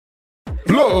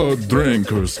blood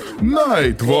drinkers,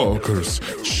 night walkers,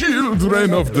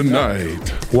 children of the night.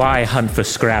 Why hunt for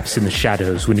scraps in the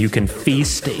shadows when you can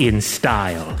feast in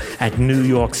style at New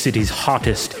York City's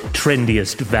hottest,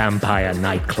 trendiest vampire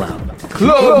nightclub?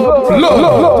 Club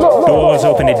Blood! Doors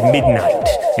open at midnight,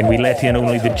 and we let in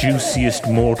only the juiciest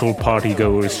mortal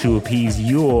partygoers to appease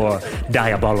your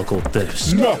diabolical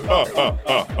thirst.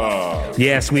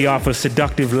 Yes, we offer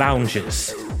seductive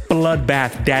lounges,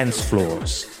 bloodbath dance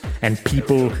floors, and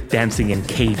people dancing in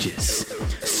cages.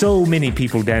 So many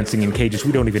people dancing in cages,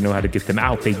 we don't even know how to get them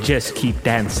out. They just keep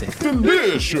dancing.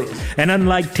 Delicious! And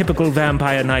unlike typical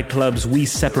vampire nightclubs, we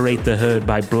separate the herd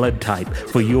by blood type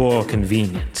for your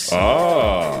convenience.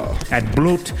 At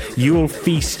Blut, you'll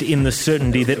feast in the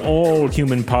certainty that all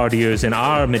human partiers in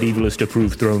our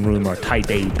medievalist-approved throne room are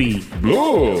type AB.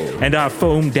 Blood! And our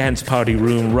foam dance party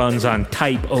room runs on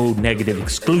type O negative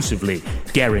exclusively,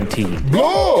 guaranteed.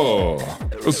 Blood!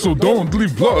 So don't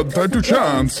leave blood tied to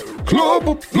chance.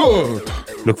 Club Blood!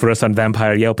 Look for us on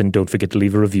Vampire Yelp and don't forget to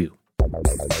leave a review.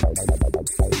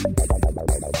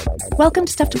 Welcome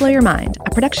to Stuff to Blow Your Mind, a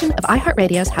production of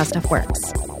iHeartRadio's How Stuff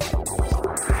Works.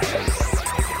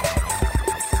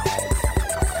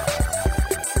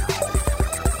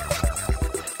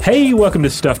 Hey, welcome to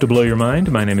Stuff to Blow Your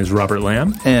Mind. My name is Robert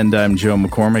Lamb. And I'm Joe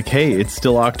McCormick. Hey, it's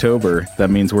still October. That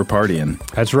means we're partying.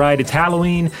 That's right, it's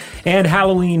Halloween, and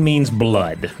Halloween means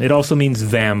blood. It also means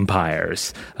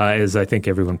vampires, as I think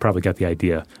everyone probably got the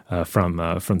idea from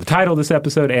the title of this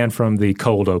episode and from the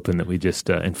cold open that we just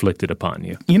inflicted upon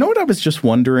you. You know what I was just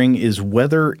wondering is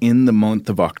whether in the month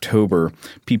of October,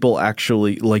 people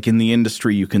actually, like in the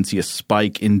industry, you can see a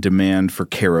spike in demand for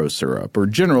Karo syrup or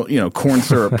general, corn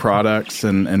syrup products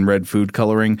and red food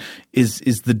coloring.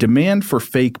 Is the demand for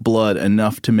fake blood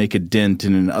enough to make a dent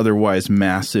in an otherwise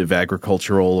massive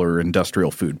agricultural or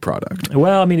industrial food product?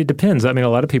 Well, I mean, it depends. I mean, a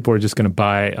lot of people are just going to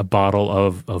buy a bottle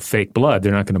of fake blood.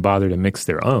 They're not going to bother to mix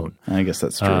their own. I guess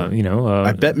that's true.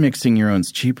 I bet mixing your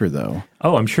own's cheaper, though.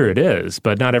 Oh, I'm sure it is,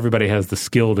 but not everybody has the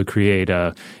skill to create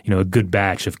a good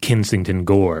batch of Kensington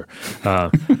Gore.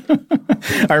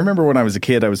 I remember when I was a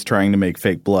kid, I was trying to make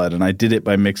fake blood, and I did it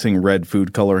by mixing red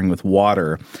food coloring with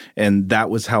water, and that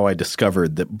was how I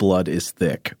discovered that blood is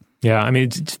thick. Yeah, I mean,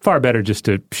 it's far better just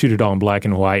to shoot it all in black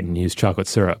and white and use chocolate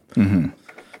syrup. Mm-hmm.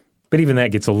 But even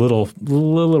that gets a little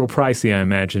pricey, I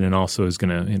imagine, and also is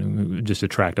going to just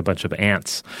attract a bunch of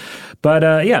ants. But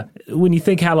when you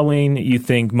think Halloween, you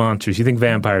think monsters, you think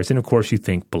vampires, and of course you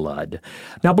think blood.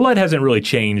 Now, blood hasn't really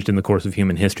changed in the course of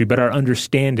human history, but our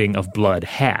understanding of blood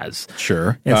has.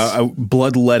 Sure.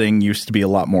 Bloodletting used to be a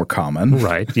lot more common.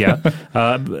 Right, yeah.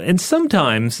 And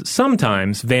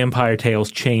sometimes vampire tales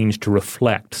change to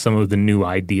reflect some of the new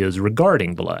ideas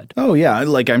regarding blood. Oh, yeah.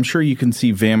 Like, I'm sure you can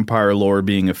see vampire lore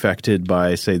being affected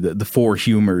by, say, the four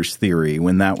humors theory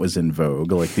when that was in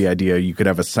vogue, like the idea you could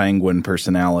have a sanguine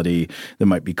personality that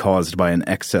might be caused by an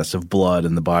excess of blood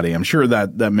in the body. I'm sure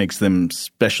that makes them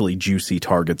specially juicy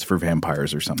targets for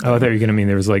vampires or something. Oh, there you're going to mean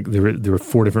there were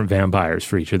four different vampires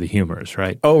for each of the humors,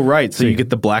 right? Oh, right. So you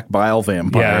get the black bile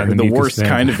vampire, yeah, the worst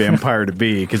kind of vampire to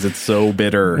be because it's so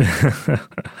bitter.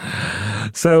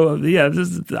 So, yeah,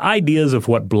 the ideas of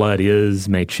what blood is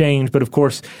may change, but of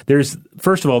course, there's,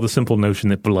 first of all, the simple notion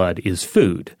that blood is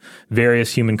food.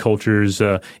 Various human cultures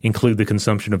include the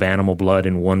consumption of animal blood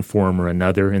in one form or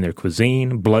another in their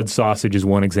cuisine. Blood sausage is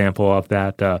one example of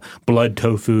that. Blood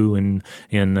tofu in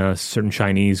certain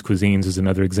Chinese cuisines is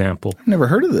another example. I've never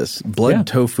heard of this. Blood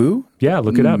tofu? Yeah,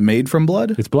 look it up. Made from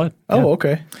blood? It's blood. Oh,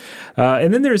 okay.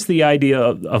 And then there's the idea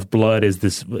of blood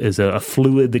as a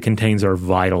fluid that contains our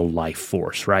vital life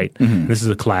force, right? Mm-hmm. This is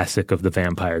a classic of the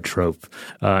vampire trope.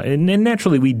 And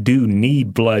naturally, we do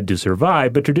need blood to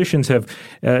survive, but traditions have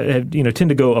tend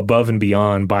to go above and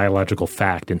beyond biological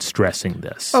fact in stressing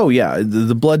this. Oh, yeah.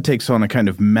 The blood takes on a kind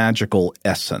of magical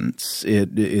essence.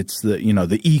 It's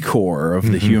the e-core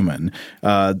of the human.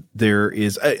 There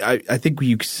is, I think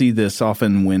you see this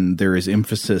often when there is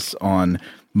emphasis on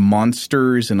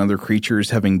monsters and other creatures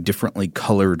having differently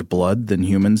colored blood than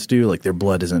humans do. Like their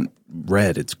blood isn't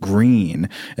red, it's green.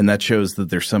 And that shows that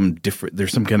there's some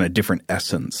kind of different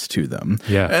essence to them.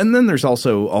 Yeah. And then there's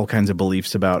also all kinds of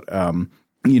beliefs about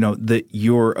that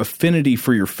your affinity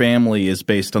for your family is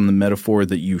based on the metaphor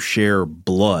that you share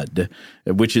blood,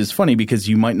 which is funny because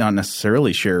you might not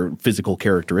necessarily share physical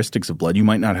characteristics of blood. You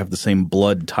might not have the same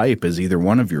blood type as either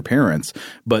one of your parents,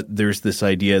 but there's this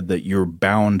idea that you're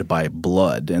bound by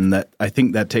blood. And that I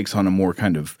think that takes on a more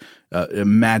kind of a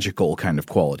magical kind of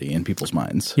quality in people's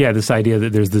minds. Yeah, this idea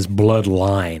that there's this blood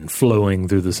line flowing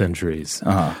through the centuries.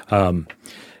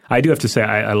 I do have to say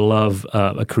I love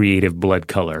a creative blood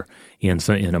color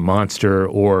in a monster,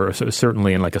 or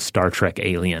certainly in like a Star Trek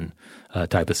Alien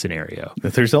type of scenario.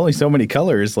 If there's only so many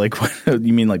colors, like what,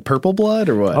 you mean like purple blood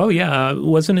or what? Oh yeah,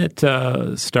 wasn't it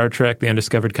Star Trek: The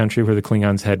Undiscovered Country where the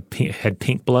Klingons had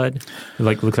pink blood,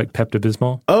 looked like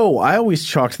Pepto-Bismol? Oh, I always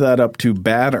chalked that up to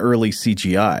bad early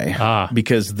CGI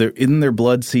because isn't there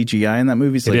blood CGI in that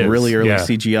movie? It's like really early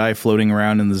CGI floating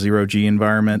around in the zero-G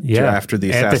environment after the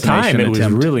assassination attempt. At the time, it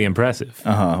was really impressive.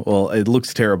 Well, it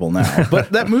looks terrible now, but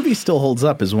that movie still holds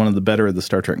up as one of the better of the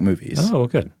Star Trek movies. Oh,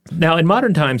 good. Now, in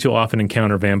modern times, you'll often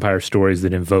encounter vampire stories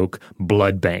that invoke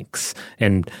blood banks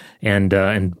and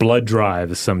blood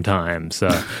drives sometimes.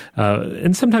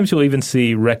 And sometimes you'll even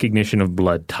see recognition of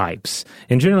blood types.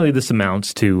 And generally this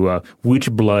amounts to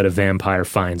which blood a vampire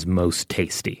finds most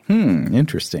tasty.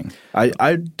 Interesting.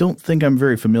 I don't think I'm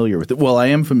very familiar with it. Well, I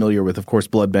am familiar with, of course,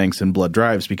 blood banks and blood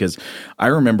drives because I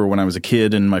remember when I was a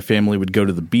kid and my family would go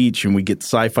to the beach and we'd get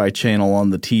Sci-Fi Channel on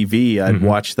the TV. I'd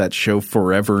watch that show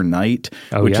Forever Night,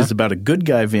 which is about a good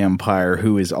guy vampire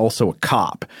who is also a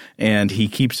cop, and he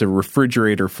keeps a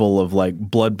refrigerator full of like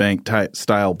blood bank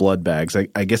style blood bags.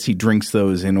 I guess he drinks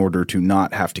those in order to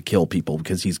not have to kill people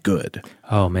because he's good.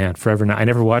 Oh man, Forever Night. I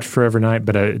never watched Forever Night,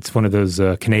 but it's one of those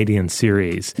Canadian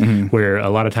series where a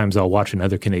lot of times I'll watch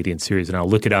another Canadian series and I'll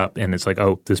look it up and it's like,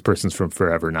 oh, this person's from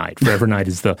Forever Night. Forever Night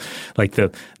is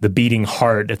the beating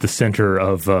heart at the center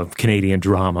of Canadian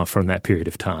drama from that period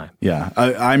of time. Yeah.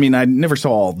 I mean, I never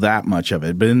saw all that much of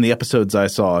it, but in the episodes I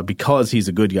saw, because he's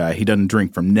a good guy, he doesn't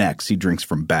drink from necks, he drinks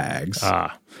from bags.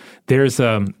 There's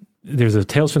a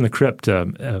Tales from the Crypt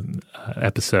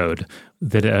episode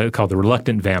that called The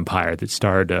Reluctant Vampire that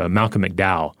starred Malcolm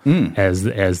McDowell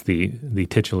as the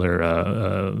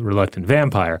titular reluctant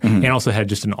vampire, and also had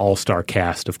just an all-star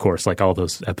cast, of course, like all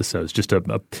those episodes, just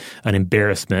an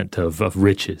embarrassment of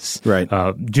riches, right?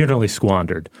 Generally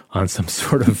squandered on some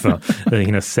sort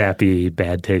of sappy,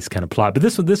 bad taste kind of plot. But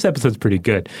this episode's pretty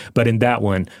good. But in that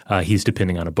one, he's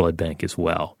depending on a blood bank as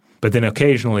well. But then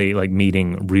occasionally, like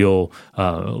meeting real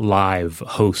live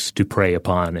hosts to prey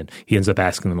upon, and he ends up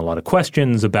asking them a lot of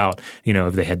questions about,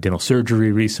 if they had dental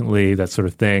surgery recently, that sort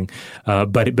of thing.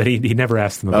 But he never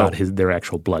asked them about their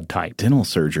actual blood type. Dental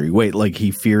surgery? Wait, like he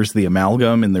fears the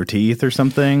amalgam in their teeth or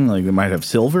something? Like they might have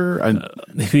silver?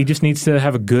 He just needs to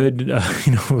have a good,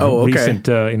 recent,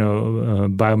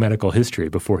 biomedical history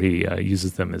before he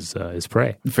uses them as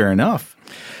prey. Fair enough.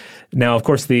 Now, of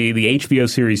course, the HBO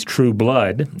series True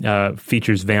Blood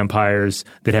features vampires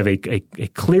that have a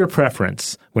clear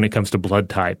preference when it comes to blood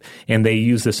type, and they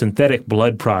use a synthetic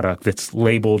blood product that's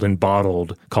labeled and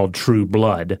bottled called True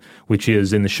Blood, which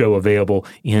is in the show available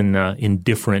in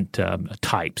different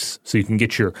types. So you can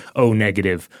get your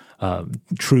O-negative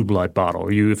True Blood bottle.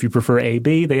 Or if you prefer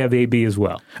AB, they have AB as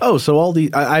well. Oh, so all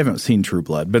the I haven't seen True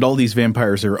Blood, but all these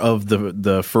vampires are of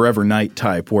the Forever Night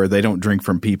type where they don't drink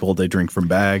from people, they drink from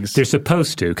bags. They're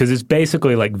supposed to, because it's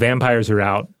basically like vampires are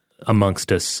out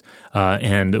amongst us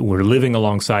and we're living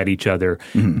alongside each other.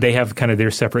 They have kind of their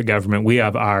separate government. We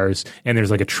have ours. And there's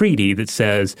like a treaty that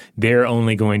says they're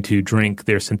only going to drink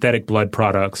their synthetic blood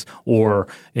products or,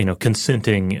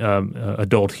 consenting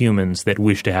adult humans that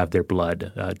wish to have their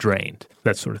blood drained,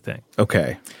 that sort of thing.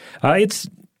 Okay. It's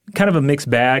kind of a mixed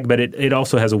bag, but it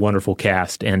also has a wonderful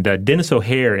cast. And Dennis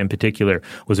O'Hare in particular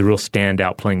was a real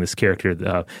standout playing this character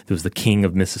that was the king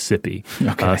of Mississippi.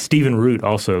 Okay. Stephen Root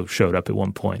also showed up at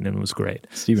one point and was great.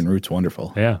 Stephen Root's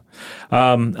wonderful. Yeah.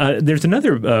 There's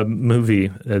another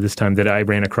movie this time that I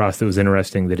ran across that was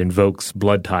interesting that invokes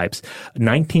blood types.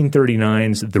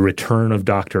 1939's The Return of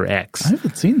Dr. X. I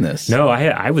haven't seen this. No,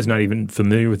 I was not even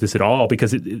familiar with this at all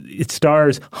because it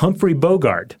stars Humphrey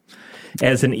Bogart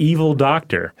as an evil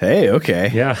doctor. Hey, okay.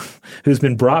 Yeah, who's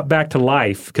been brought back to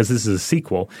life, because this is a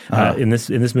sequel. In this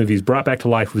movie, he's brought back to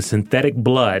life with synthetic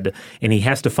blood, and he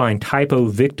has to find typo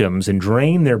victims and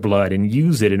drain their blood and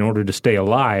use it in order to stay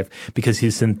alive because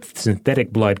his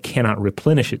synthetic blood cannot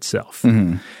replenish itself.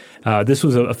 This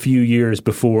was a few years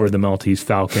before the Maltese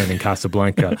Falcon and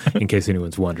Casablanca, in case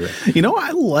anyone's wondering.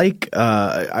 I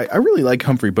really like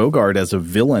Humphrey Bogart as a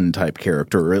villain type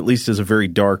character, or at least as a very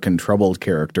dark and troubled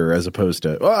character, as opposed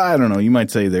to, I don't know, you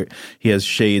might say that he has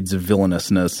shades of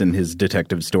villainousness in his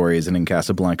detective stories and in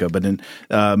Casablanca, but in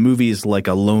movies like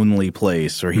A Lonely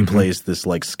Place, where he plays this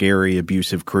like scary,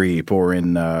 abusive creep, or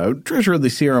in Treasure of the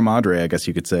Sierra Madre, I guess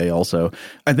you could say also,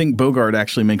 I think Bogart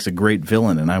actually makes a great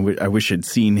villain, and I wish I'd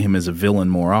seen him as a villain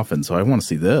more often, so I want to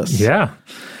see this. Yeah.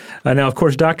 Now, of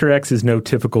course, Dr. X is no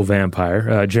typical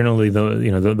vampire. Generally,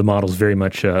 the model is very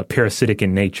much parasitic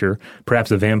in nature.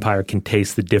 Perhaps a vampire can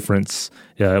taste the difference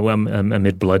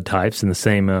amid blood types in the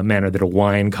same manner that a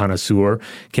wine connoisseur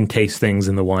can taste things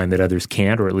in the wine that others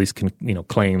can't, or at least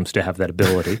claims to have that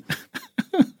ability.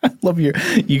 I love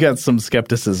you got some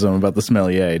skepticism about the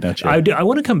sommelier, don't you? I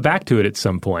want to come back to it at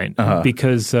some point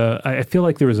because I feel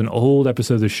like there was an old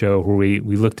episode of the show where we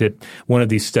looked at one of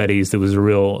these studies that was a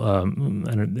real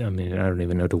I don't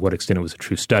even know to what extent it was a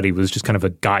true study. It was just kind of a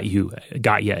got you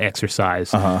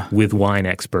exercise with wine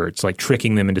experts, like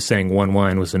tricking them into saying one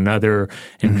wine was another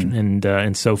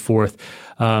and so forth.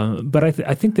 But I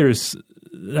think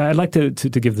I'd like to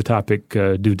give the topic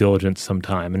due diligence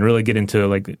sometime and really get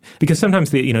into because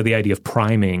sometimes the idea of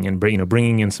priming and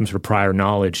bringing in some sort of prior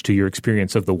knowledge to your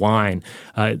experience of the wine,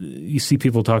 you see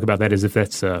people talk about that as if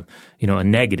that's a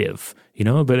negative,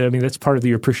 but I mean that's part of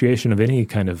your appreciation of any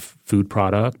kind of food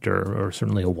product or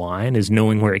certainly a wine is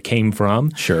knowing where it came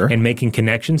from, sure, and making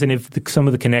connections, and if some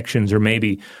of the connections are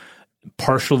maybe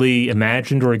partially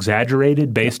imagined or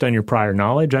exaggerated based on your prior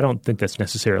knowledge, I don't think that's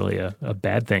necessarily a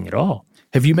bad thing at all.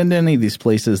 Have you been to any of these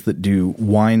places that do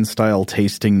wine-style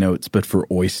tasting notes but for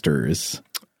oysters?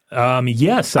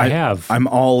 Yes, I have. I'm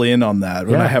all in on that.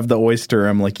 When I have the oyster,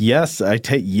 I'm like, yes,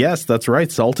 that's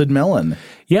right, salted melon.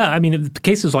 Yeah, I mean, in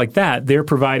cases like that, they're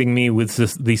providing me with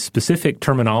the specific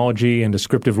terminology and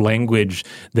descriptive language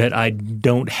that I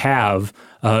don't have,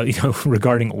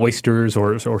 regarding oysters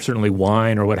or certainly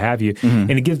wine or what have you.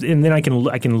 Mm-hmm. And then I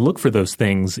can look for those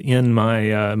things in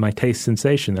my taste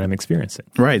sensation that I'm experiencing.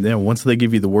 Right. Yeah. Once they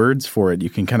give you the words for it, you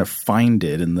can kind of find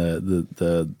it in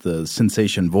the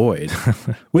sensation void.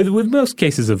 With most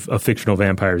cases of fictional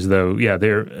vampires, though, yeah,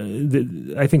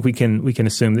 I think we can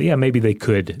assume that maybe they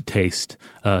could taste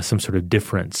some sort of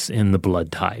difference in the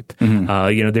blood type.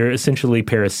 Mm-hmm. They're essentially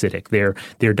parasitic. They're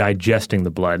digesting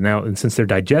the blood. Now, and since they're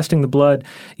digesting the blood,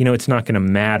 it's not going to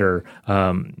matter,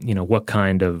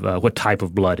 what type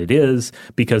of blood it is,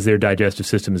 because their digestive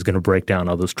system is going to break down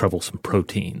all those troublesome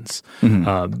proteins.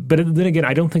 Mm-hmm. But then again,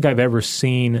 I don't think I've ever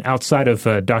seen, outside of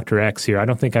Dr. X here, I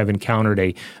don't think I've encountered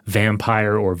a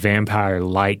vampire or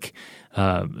vampire-like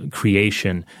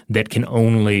creation that can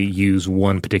only use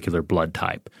one particular blood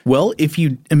type. Well, if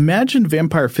you imagine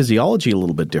vampire physiology a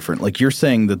little bit different, like you're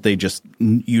saying that they just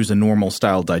use a normal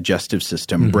style digestive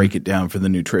system, mm-hmm. break it down for the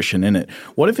nutrition in it.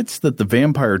 What if it's that the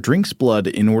vampire drinks blood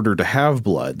in order to have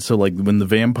blood? So like when the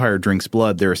vampire drinks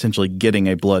blood, they're essentially getting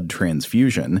a blood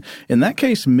transfusion. In that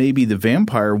case, maybe the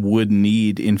vampire would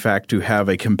need, in fact, to have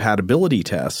a compatibility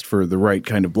test for the right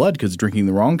kind of blood, because drinking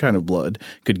the wrong kind of blood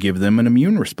could give them an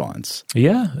immune response.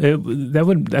 Yeah,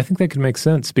 I think that could make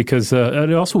sense, because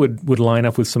it also would line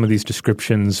up with some of these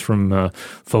descriptions from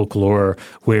folklore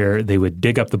where they would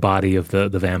dig up the body of the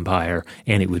vampire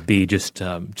and it would be just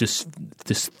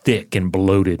thick and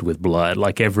bloated with blood,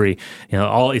 like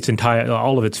all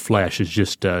of its flesh is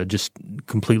just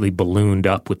completely ballooned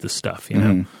up with the stuff,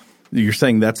 Mm-hmm. You're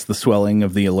saying that's the swelling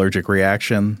of the allergic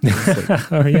reaction?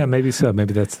 Yeah, maybe so.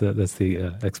 Maybe that's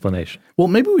the explanation. Well,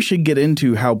 maybe we should get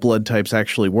into how blood types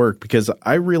actually work, because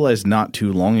I realized not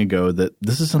too long ago that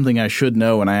this is something I should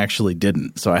know and I actually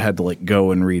didn't. So I had to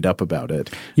go and read up about it.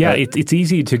 Yeah, it's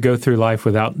easy to go through life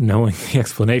without knowing the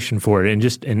explanation for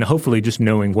it, and hopefully just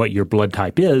knowing what your blood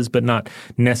type is, but not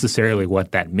necessarily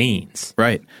what that means.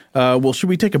 Right. Well, should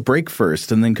we take a break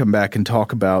first and then come back and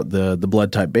talk about the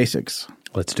blood type basics?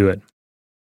 Let's do it.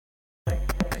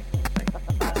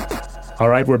 All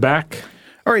right, we're back.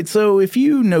 All right, so if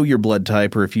you know your blood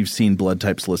type, or if you've seen blood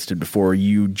types listed before,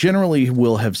 you generally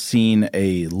will have seen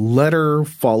a letter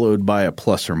followed by a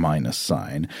plus or minus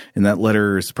sign. And that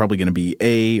letter is probably going to be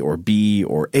A or B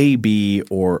or AB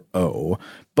or O.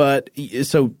 But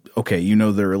so, okay,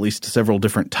 there are at least several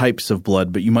different types of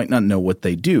blood, but you might not know what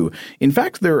they do. In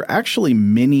fact, there are actually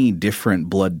many different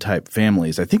blood type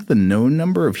families. I think the known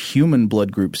number of human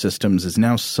blood group systems is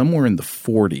now somewhere in the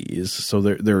 40s. So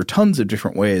there are tons of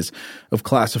different ways of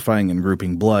classifying and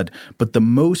grouping blood. But the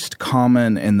most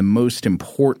common and the most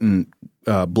important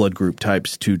blood group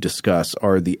types to discuss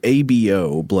are the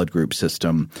ABO blood group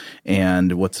system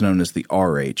and what's known as the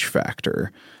RH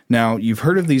factor. Now, you've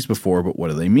heard of these before, but what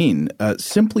do they mean?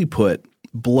 Simply put,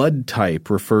 blood type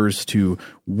refers to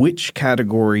which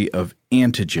category of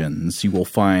antigens you will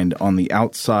find on the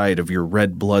outside of your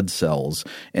red blood cells,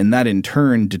 and that in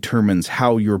turn determines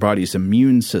how your body's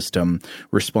immune system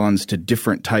responds to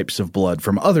different types of blood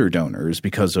from other donors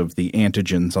because of the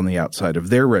antigens on the outside of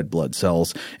their red blood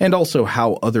cells, and also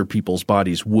how other people's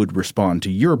bodies would respond to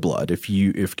your blood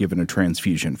if given a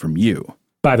transfusion from you.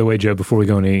 By the way, Joe, before we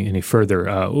go any further,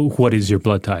 what is your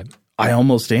blood type? I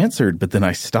almost answered, but then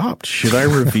I stopped. Should I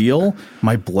reveal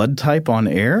my blood type on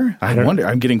air? I wonder.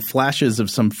 I'm getting flashes of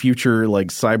some future like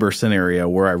cyber scenario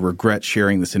where I regret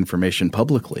sharing this information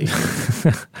publicly.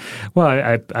 Well,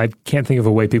 I can't think of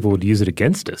a way people would use it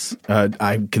against us.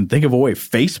 I can think of a way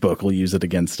Facebook will use it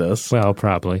against us. Well,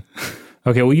 probably.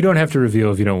 Okay, well, you don't have to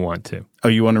reveal if you don't want to. Oh,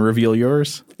 you want to reveal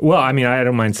yours? Well, I mean, I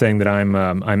don't mind saying that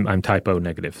I'm type O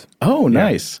negative. Oh,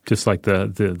 nice. Yeah, just like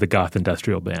the goth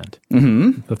industrial band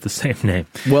of the same name.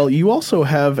 Well, you also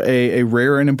have a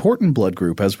rare and important blood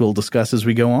group, as we'll discuss as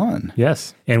we go on.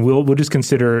 Yes, and we'll just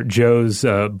consider Joe's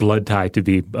blood type to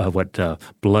be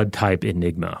blood type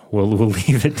enigma. We'll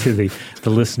leave it to the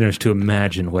listeners to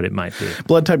imagine what it might be.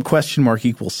 Blood type ?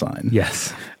 $?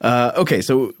 Yes. Okay,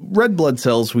 so red blood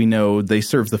cells, we know they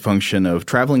serve the function of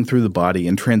traveling through the body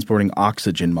and transporting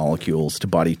oxygen molecules to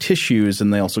body tissues,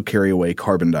 and they also carry away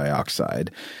carbon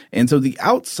dioxide. And so the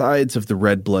outsides of the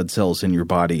red blood cells in your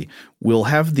body will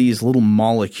have these little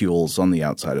molecules on the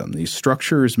outside of them, these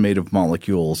structures made of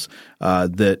molecules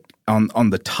that on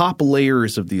the top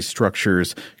layers of these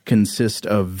structures consist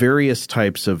of various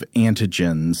types of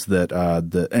antigens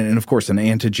and of course an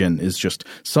antigen is just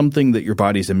something that your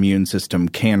body's immune system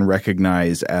can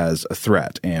recognize as a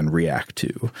threat and react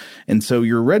to. And so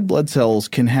your red blood cells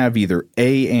can have either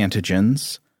A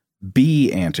antigens,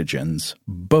 B antigens,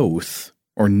 both,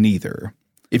 or neither.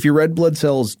 If your red blood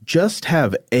cells just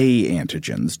have A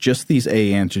antigens, just these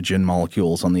A antigen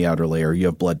molecules on the outer layer, you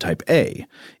have blood type A.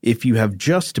 If you have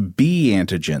just B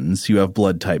antigens, you have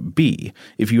blood type B.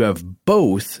 If you have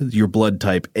both, you're blood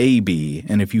type AB.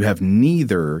 And if you have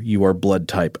neither, you are blood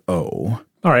type O.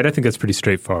 All right, I think that's pretty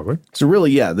straightforward. So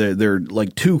really, yeah, they're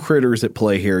like two critters at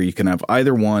play here. You can have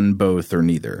either one, both, or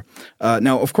neither.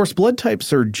 Now, of course, blood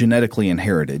types are genetically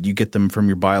inherited. You get them from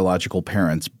your biological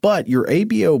parents, but your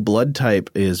ABO blood type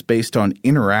is based on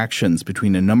interactions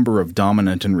between a number of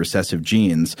dominant and recessive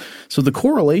genes. So the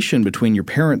correlation between your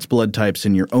parents' blood types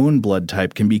and your own blood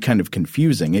type can be kind of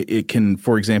confusing. It can,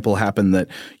 for example, happen that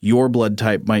your blood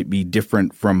type might be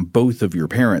different from both of your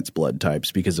parents' blood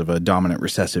types because of a dominant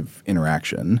recessive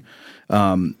interaction.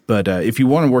 But if you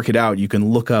want to work it out, you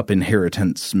can look up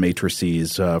inheritance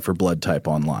matrices for blood type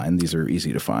online. These are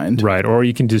easy to find. Right. Or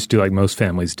you can just do like most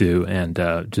families do and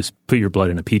just put your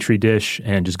blood in a Petri dish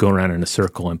and just go around in a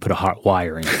circle and put a hot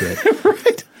wire into it.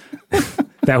 Right.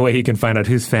 That way you can find out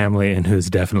who's family and who's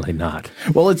definitely not.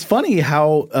 Well, it's funny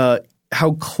how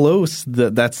close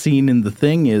that scene in The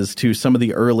Thing is to some of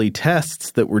the early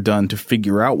tests that were done to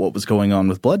figure out what was going on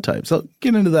with blood types. I'll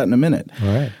get into that in a minute. All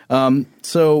right.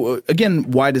 So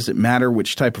again, why does it matter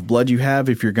which type of blood you have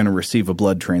if you're going to receive a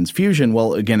blood transfusion?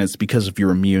 Well, again, it's because of your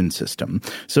immune system.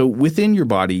 So within your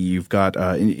body, you've got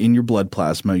in your blood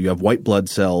plasma, you have white blood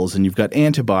cells and you've got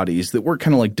antibodies that work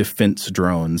kind of like defense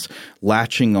drones,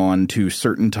 latching on to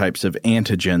certain types of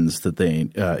antigens that they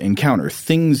encounter,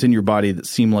 things in your body that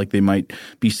seem like they might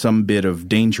be some bit of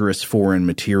dangerous foreign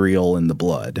material in the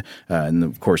blood. And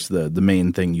of course, the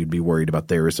main thing you'd be worried about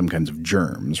there is some kinds of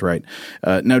germs, right?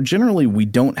 Now, generally, we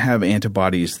don't have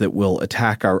antibodies that will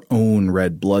attack our own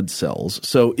red blood cells.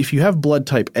 So if you have blood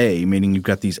type A, meaning you've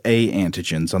got these A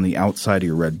antigens on the outside of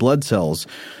your red blood cells,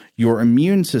 your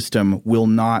immune system will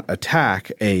not attack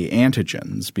A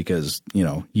antigens because,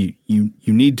 you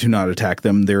need to not attack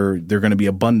them. They're going to be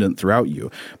abundant throughout you.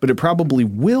 But it probably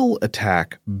will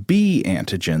attack B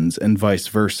antigens and vice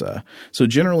versa. So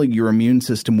generally your immune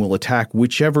system will attack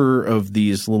whichever of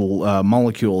these little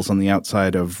molecules on the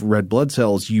outside of red blood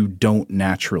cells you don't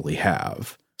naturally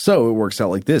have. So it works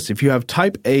out like this. If you have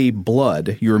type A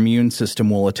blood, your immune system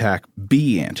will attack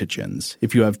B antigens.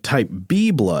 If you have type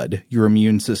B blood, your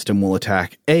immune system will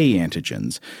attack A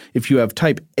antigens. If you have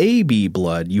type AB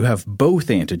blood, you have both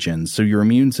antigens, so your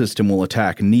immune system will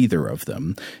attack neither of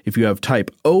them. If you have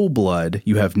type O blood,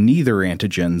 you have neither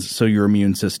antigens, so your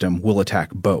immune system will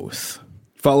attack both.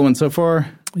 Following so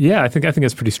far? Yeah, I think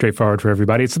it's pretty straightforward for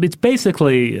everybody. It's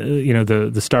basically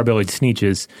the star-bellied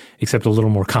sneetches, except a little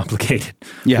more complicated.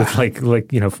 Yeah,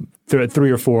 with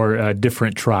three or four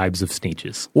different tribes of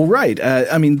sneetches. Well, right.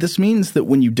 This means that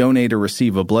when you donate or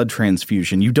receive a blood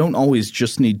transfusion, you don't always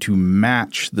just need to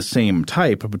match the same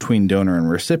type between donor and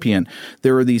recipient.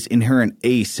 There are these inherent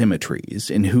asymmetries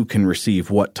in who can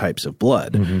receive what types of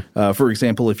blood. Mm-hmm. For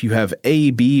example, if you have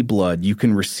AB blood, you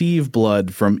can receive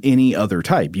blood from any other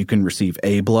type. You can receive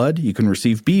A blood, you can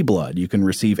receive B blood, you can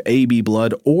receive AB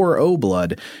blood or O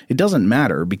blood. It doesn't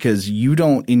matter because you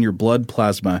don't, in your blood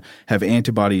plasma, have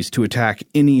antibodies to attack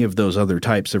any of those other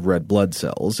types of red blood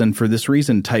cells. And for this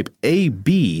reason, type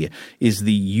AB is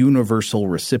the universal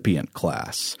recipient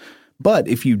class. But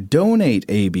if you donate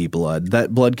AB blood,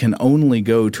 that blood can only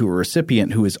go to a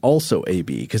recipient who is also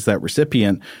AB, because that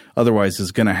recipient otherwise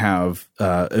is going to have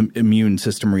immune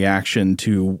system reaction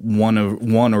to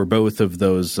one or both of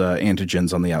those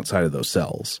antigens on the outside of those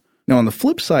cells. Now, on the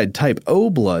flip side, type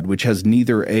O blood, which has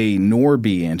neither A nor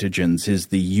B antigens, is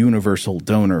the universal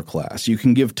donor class. You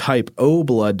can give type O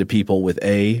blood to people with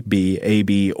A, B,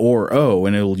 AB, or O,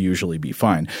 and it'll usually be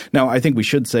fine. Now, I think we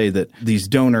should say that these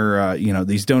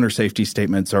donor safety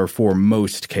statements are for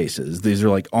most cases. These are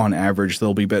like on average,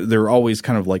 they're always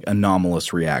kind of like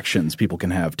anomalous reactions people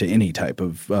can have to any type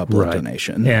of blood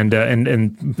donation. And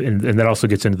that also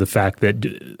gets into the fact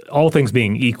that all things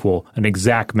being equal, an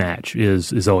exact match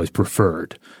is always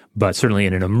preferred, but certainly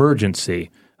in an emergency,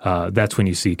 that's when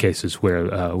you see cases where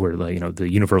the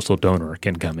universal donor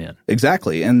can come in.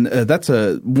 Exactly, and that's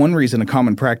one reason a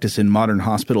common practice in modern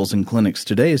hospitals and clinics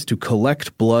today is to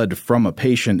collect blood from a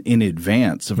patient in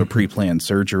advance of a pre-planned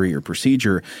surgery or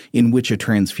procedure in which a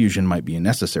transfusion might be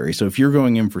necessary. So if you're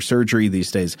going in for surgery these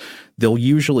days, they'll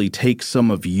usually take some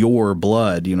of your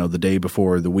blood, the day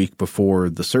before, the week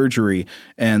before the surgery,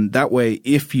 and that way,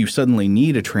 if you suddenly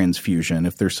need a transfusion,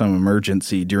 if there's some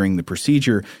emergency during the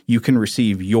procedure, you can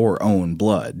receive your own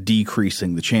blood,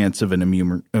 decreasing the chance of an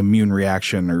immune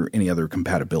reaction or any other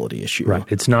compatibility issue. Right.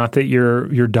 It's not that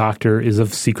your doctor is a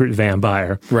secret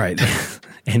vampire. Right.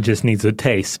 And just needs a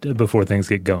taste before things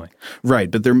get going. Right.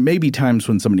 But there may be times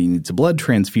when somebody needs a blood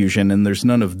transfusion and there's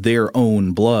none of their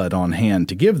own blood on hand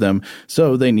to give them,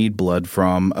 so they need blood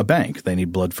from a bank. They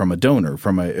need blood from a donor,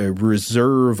 from a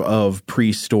reserve of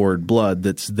pre-stored blood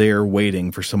that's there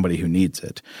waiting for somebody who needs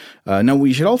it. Now,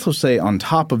 we should also say on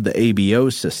top of the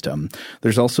ABO system,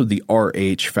 there's also the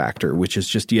RH factor, which is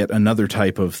just yet another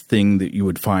type of thing that you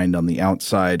would find on the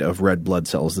outside of red blood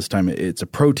cells. This time it's a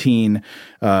protein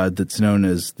that's known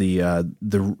as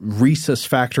the rhesus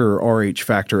factor or RH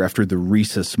factor after the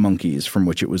rhesus monkeys from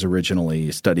which it was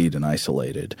originally studied and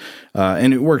isolated.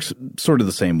 And it works sort of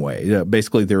the same way.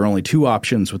 Basically, there are only two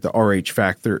options with the RH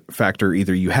factor.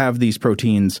 Either you have these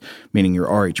proteins, meaning you're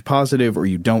RH positive, or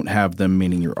you don't have them,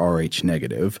 meaning you're RH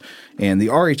negative. And the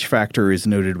RH factor is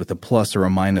noted with a plus or a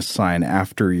minus sign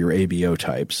after your ABO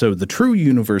type. So the true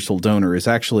universal donor is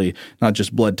actually not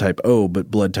just blood type O,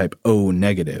 but blood type O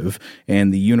negative.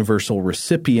 And the universal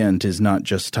recipient is not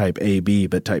just type AB,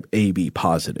 but type AB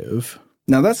positive.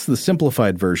 Now, that's the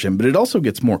simplified version, but it also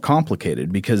gets more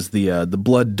complicated because the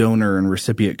blood donor and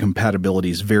recipient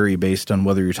compatibilities vary based on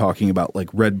whether you're talking about like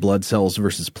red blood cells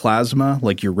versus plasma.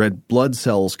 Like your red blood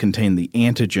cells contain the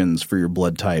antigens for your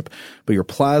blood type, but your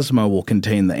plasma will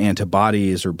contain the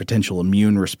antibodies or potential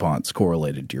immune response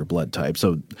correlated to your blood type.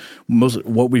 So most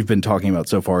what we've been talking about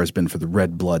so far has been for the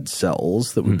red blood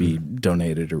cells that would be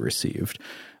donated or received.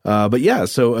 But yeah,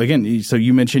 so again, so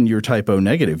you mentioned you're type O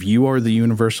negative. You are the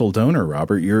universal donor,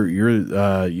 Robert.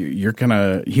 You're kind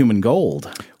of human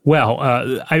gold. Well,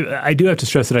 I do have to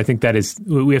stress that I think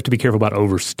we have to be careful about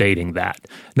overstating that.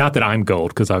 Not that I'm gold,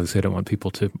 because obviously I don't want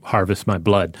people to harvest my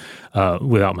blood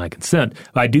without my consent.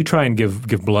 I do try and give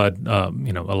blood, a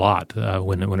lot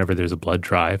whenever there's a blood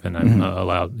drive, and I'm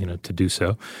allowed, to do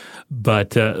so.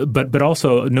 But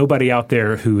also nobody out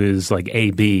there who is like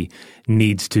AB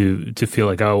needs to feel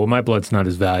like, oh, well, my blood's not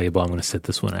as valuable, I'm going to sit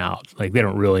this one out. Like they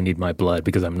don't really need my blood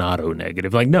because I'm not O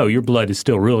negative. Like, no, your blood is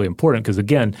still really important because,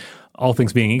 again, all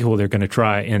things being equal, they're going to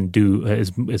try and do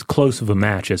as close of a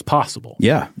match as possible.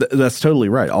 Yeah, that's totally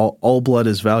right. All blood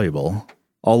is valuable.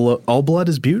 All blood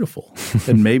is beautiful,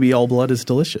 and maybe all blood is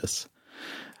delicious.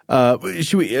 So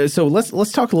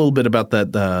let's talk a little bit about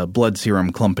that blood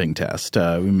serum clumping test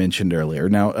we mentioned earlier.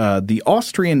 Now, the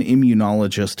Austrian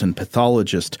immunologist and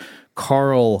pathologist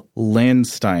Karl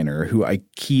Landsteiner, who I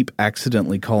keep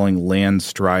accidentally calling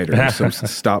Landstrider, so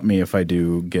stop me if I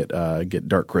do get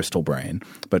dark crystal brain.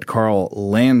 But Karl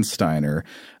Landsteiner,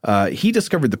 he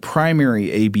discovered the primary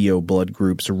ABO blood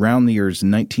groups around the years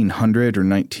 1900 or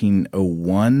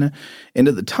 1901. And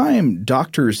at the time,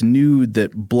 doctors knew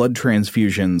that blood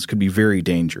transfusions could be very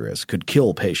dangerous, could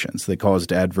kill patients. They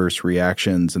caused adverse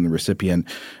reactions in the recipient.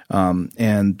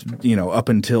 Up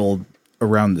until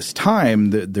around this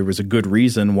time, there was a good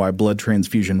reason why blood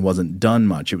transfusion wasn't done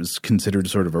much. It was considered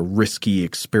sort of a risky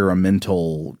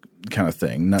experimental kind of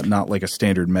thing, not like a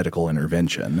standard medical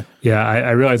intervention. Yeah,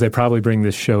 I realize I probably bring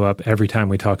this show up every time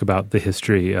we talk about the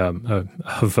history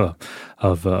of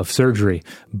of surgery.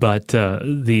 But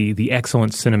the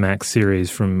excellent Cinemax series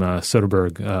from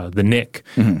Soderbergh, The Knick,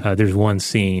 there's one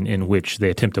scene in which they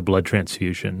attempt a blood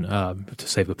transfusion to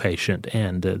save a patient,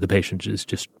 and the patient is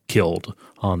just killed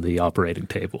on the operating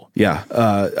table. Yeah.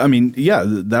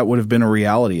 That would have been a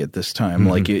reality at this time.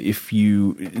 Like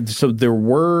so there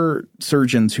were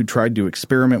surgeons who tried to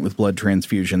experiment with blood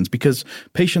transfusions because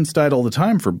patients died all the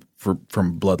time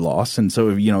from blood loss. And so,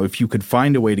 if you could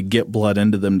find a way to get blood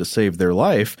into them to save their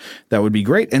life, that would be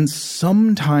great. And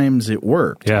sometimes it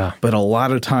worked, but a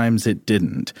lot of times it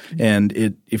didn't. And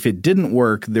if it didn't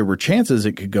work, there were chances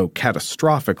it could go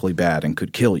catastrophically bad and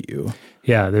could kill you.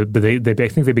 Yeah, but I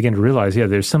think they begin to realize,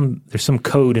 there's some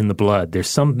code in the blood. There's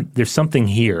something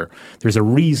here. There's a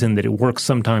reason that it works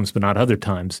sometimes, but not other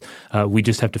times. We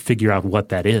just have to figure out what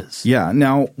that is. Yeah.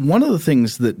 Now, one of the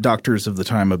things that doctors of the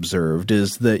time observed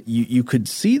is that you could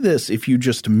see this if you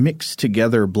just mix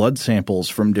together blood samples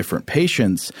from different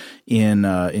patients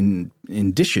in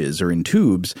dishes or in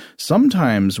tubes.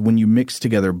 Sometimes when you mix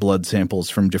together blood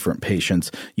samples from different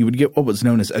patients, you would get what was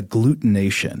known as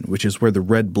agglutination, which is where the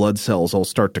red blood cells all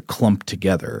start to clump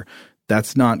together.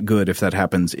 That's not good if that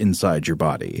happens inside your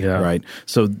body, right?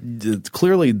 So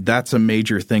clearly that's a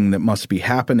major thing that must be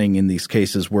happening in these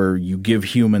cases where you give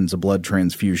humans a blood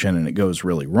transfusion and it goes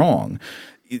really wrong.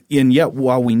 And yet,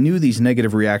 while we knew these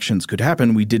negative reactions could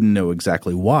happen, we didn't know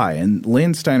exactly why. And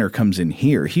Landsteiner comes in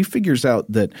here. He figures out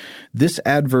that this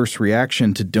adverse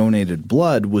reaction to donated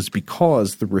blood was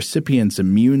because the recipient's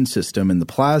immune system in the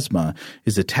plasma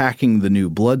is attacking the new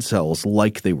blood cells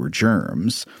like they were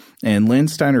germs. And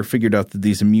Landsteiner figured out that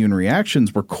these immune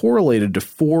reactions were correlated to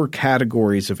 4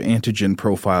 categories of antigen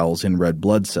profiles in red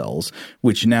blood cells,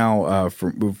 which now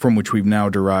from which we've now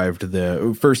derived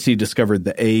first he discovered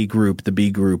the A group, the B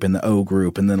group, and the O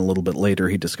group, and then a little bit later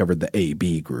he discovered the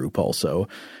AB group also.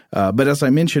 But as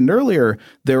I mentioned earlier,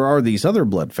 there are these other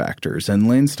blood factors, and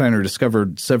Landsteiner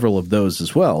discovered several of those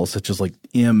as well, such as like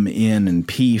M, N, and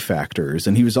P factors.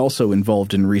 And he was also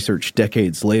involved in research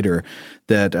decades later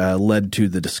that led to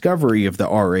the discovery of the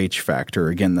Rh factor.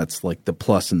 Again, that's like the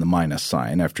plus and the minus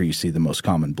sign after you see the most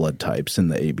common blood types in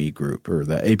the AB group or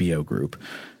the ABO group.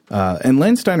 And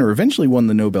Landsteiner eventually won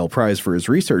the Nobel Prize for his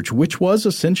research, which was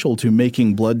essential to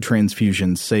making blood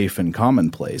transfusions safe and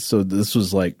commonplace. So this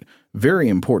was like very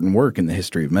important work in the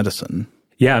history of medicine.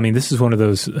 Yeah, I mean, this is one of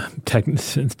those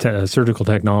surgical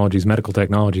technologies, medical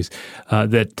technologies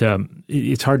that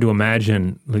it's hard to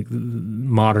imagine like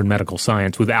modern medical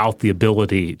science without the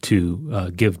ability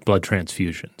to give blood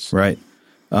transfusions. Right.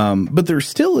 But there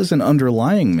still is an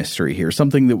underlying mystery here,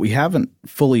 something that we haven't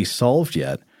fully solved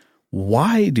yet.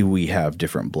 Why do we have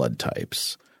different blood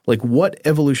types? Like what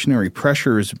evolutionary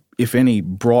pressures, if any,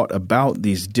 brought about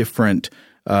these different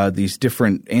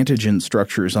antigen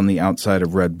structures on the outside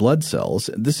of red blood cells?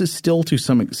 This is still to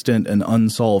some extent an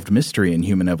unsolved mystery in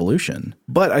human evolution.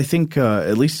 But I think,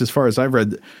 at least as far as I've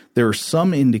read, there are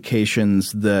some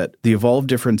indications that the evolved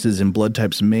differences in blood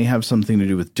types may have something to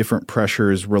do with different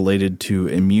pressures related to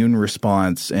immune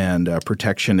response and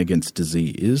protection against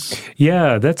disease.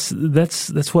 Yeah, that's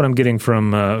what I'm getting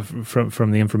from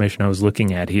the information I was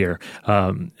looking at here.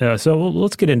 So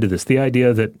let's get into this. The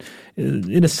idea that,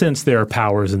 in a sense, there are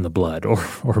powers in the blood,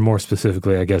 or more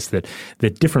specifically, I guess that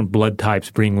different blood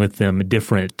types bring with them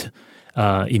different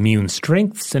immune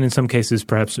strengths and in some cases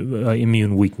perhaps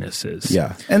immune weaknesses.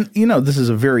 Yeah. And, this is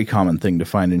a very common thing to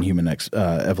find in human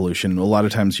evolution. A lot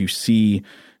of times you see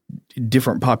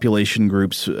different population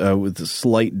groups with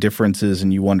slight differences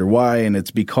and you wonder why, and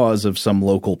it's because of some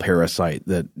local parasite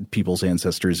that people's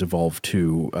ancestors evolved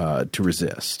to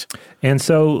resist. And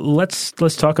so let's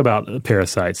talk about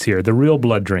parasites here, the real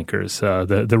blood drinkers,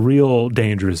 the real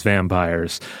dangerous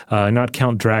vampires, not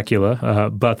Count Dracula,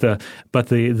 but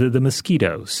the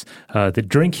mosquitoes that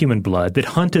drink human blood, that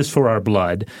hunt us for our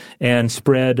blood and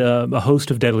spread a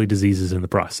host of deadly diseases in the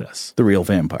process. The real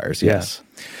vampires, yes. Yeah.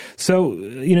 So,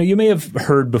 you may have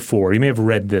heard before, you may have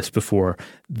read this before,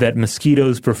 that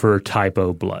mosquitoes prefer type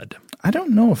O blood. I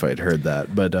don't know if I'd heard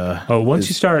that, but once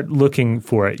you start looking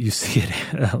for it, you see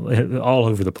it all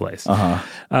over the place.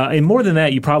 And more than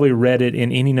that, you probably read it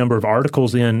in any number of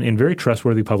articles in very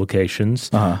trustworthy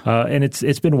publications. And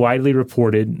it's been widely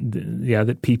reported,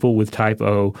 that people with type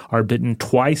O are bitten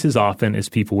twice as often as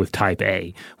people with type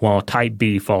A, while type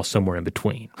B falls somewhere in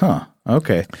between. Huh.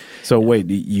 Okay. So wait,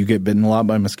 you get bitten a lot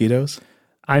by mosquitoes?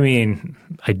 I mean,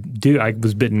 I do. I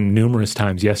was bitten numerous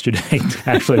times yesterday,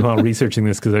 actually, while researching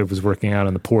this because I was working out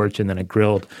on the porch and then I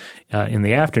grilled in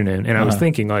the afternoon. And I was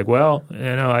thinking like, well,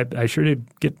 I sure did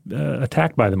get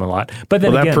attacked by them a lot. But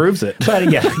then that again, proves it.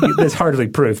 But yeah, that's hardly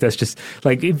proof. That's just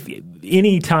like if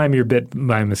any time you're bit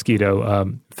by a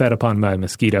mosquito, fed upon by a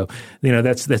mosquito,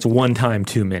 that's one time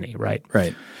too many, right?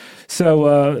 Right.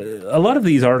 So a lot of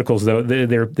these articles, though,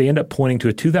 they end up pointing to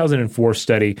a 2004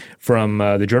 study from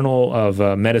the Journal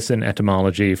of Medicine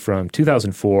Entomology from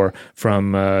 2004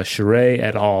 from Charest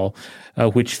et al.,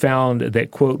 which found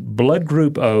that, quote, blood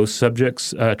group O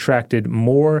subjects attracted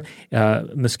more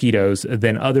mosquitoes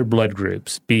than other blood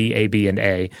groups, B, AB, and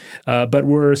A, but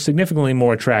were significantly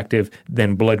more attractive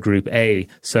than blood group A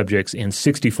subjects in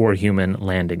 64 human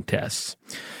landing tests.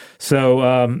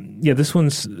 So this one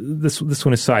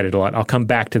is cited a lot. I'll come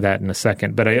back to that in a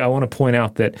second, but I want to point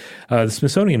out that the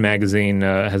Smithsonian Magazine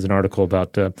has an article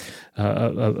about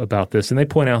this, and they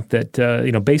point out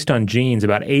that based on genes,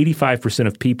 about 85%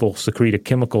 of people secrete a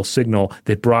chemical signal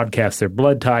that broadcasts their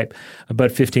blood type,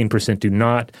 but 15% do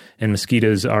not, and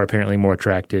mosquitoes are apparently more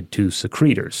attracted to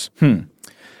secretors.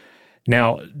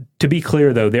 Now, to be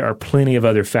clear, though, there are plenty of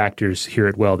other factors here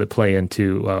at Well that play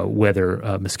into whether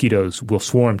mosquitoes will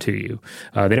swarm to you.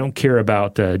 They don't care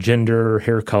about gender,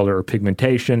 hair color, or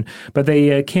pigmentation, but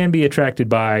they can be attracted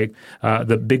by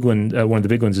the big one. One of the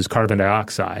big ones is carbon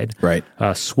dioxide. Right.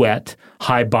 Sweat,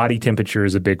 high body temperature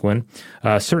is a big one.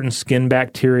 Certain skin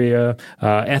bacteria,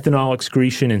 ethanol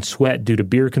excretion in sweat due to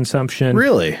beer consumption.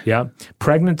 Really? Yeah.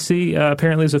 Pregnancy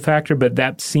apparently is a factor, but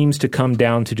that seems to come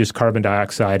down to just carbon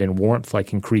dioxide and warmth,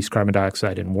 like increased carbon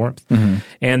dioxide and warmth. Mm-hmm.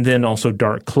 And then also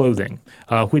dark clothing,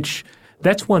 which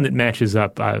that's one that matches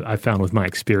up, I found with my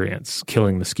experience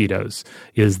killing mosquitoes,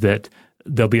 is that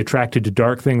they'll be attracted to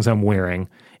dark things I'm wearing.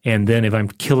 And then if I'm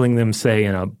killing them, say,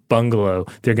 in a bungalow,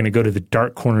 they're going to go to the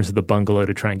dark corners of the bungalow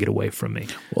to try and get away from me.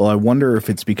 Well, I wonder if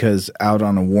it's because out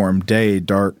on a warm day,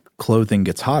 dark clothing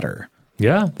gets hotter.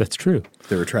 Yeah, that's true.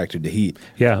 They're attracted to heat.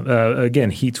 Yeah.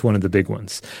 Again, heat's one of the big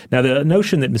ones. Now, the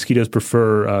notion that mosquitoes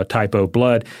prefer type O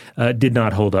blood did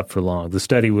not hold up for long. The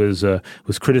study was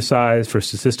criticized for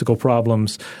statistical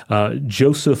problems.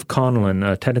 Joseph Conlon,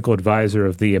 a technical advisor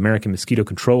of the American Mosquito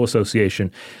Control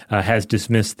Association, has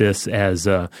dismissed this as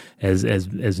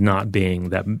not being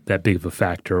that big of a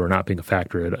factor or not being a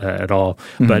factor at all.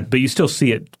 Mm-hmm. But you still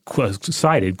see it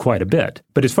cited quite a bit.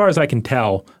 But as far as I can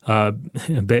tell,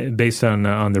 based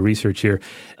on the research here,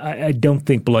 I don't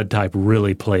think blood type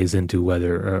really plays into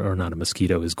whether or not a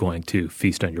mosquito is going to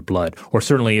feast on your blood, or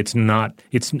certainly it's not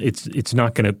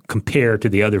going to compare to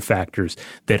the other factors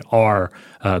that are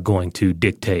going to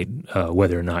dictate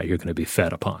whether or not you're going to be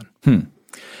fed upon.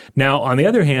 Now, on the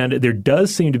other hand, there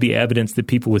does seem to be evidence that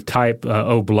people with type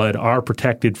O blood are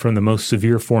protected from the most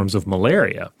severe forms of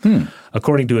malaria.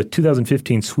 According to a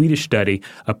 2015 Swedish study,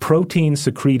 a protein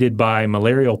secreted by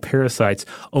malarial parasites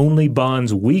only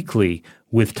bonds weakly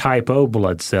with type O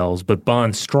blood cells, but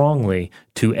bonds strongly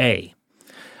to A.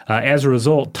 As a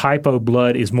result, type O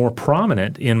blood is more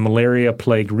prominent in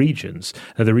malaria-plagued regions.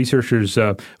 The researchers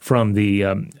from the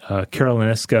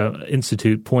Karolinska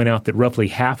Institute point out that roughly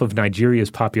half of Nigeria's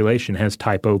population has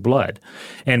type O blood.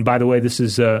 And by the way, this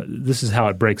is how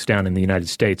it breaks down in the United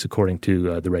States, according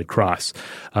to the Red Cross.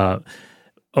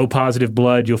 O-positive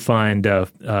blood, you'll find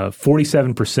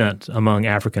 47% among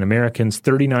African Americans,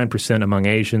 39% among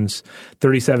Asians,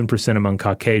 37% among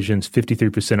Caucasians,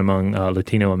 53% among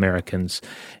Latino Americans,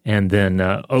 and then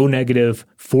O-negative,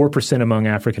 4% among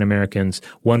African Americans,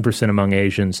 1% among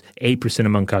Asians, 8%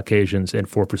 among Caucasians, and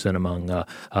 4% among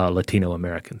Latino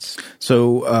Americans.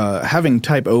 So having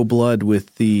type O blood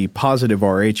with the positive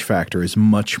Rh factor is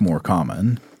much more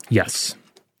common. Yes.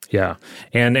 Yeah,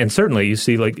 and certainly you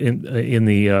see, like in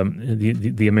the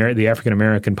African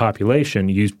American population,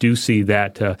 you do see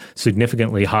that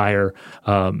significantly higher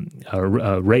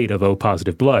rate of O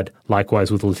positive blood.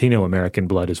 Likewise with Latino American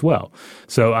blood as well.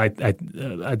 So I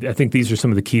think these are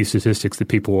some of the key statistics that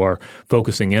people are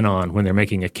focusing in on when they're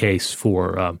making a case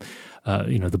for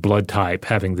the blood type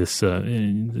having this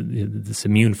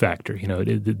immune factor.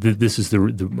 This is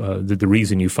the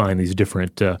reason you find these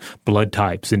different blood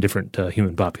types in different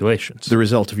human populations. The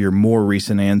result of your more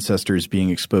recent ancestors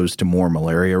being exposed to more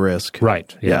malaria risk.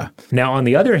 Right. Yeah. Now, on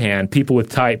the other hand, people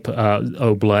with type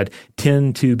O blood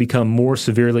tend to become more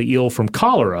severely ill from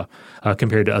cholera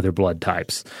compared to other blood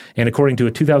types. And according to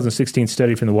a 2016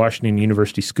 study from the Washington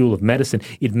University School of Medicine,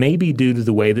 it may be due to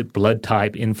the way that blood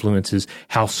type influences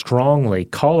how strongly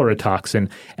cholera toxin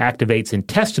activates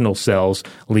intestinal cells,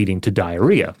 leading to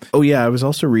diarrhea. Oh, yeah. I was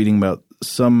also reading about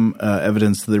some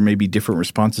evidence that there may be different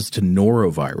responses to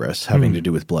norovirus having to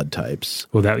do with blood types.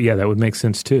 Well, that would make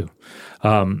sense too.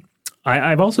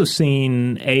 I've also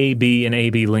seen AB and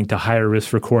AB linked to higher risk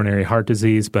for coronary heart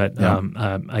disease, but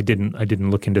I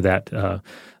didn't look into that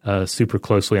super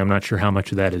closely. I'm not sure how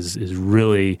much of that is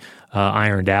really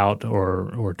ironed out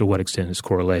or to what extent is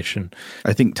correlation.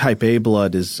 I think type A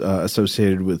blood is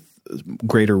associated with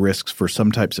greater risks for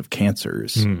some types of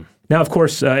cancers. Now, of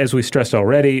course, as we stressed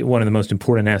already, one of the most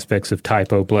important aspects of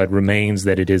type O blood remains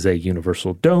that it is a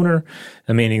universal donor,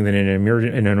 meaning that in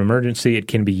an emergency it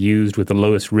can be used with the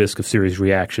lowest risk of serious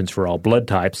reactions for all blood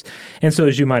types. And so,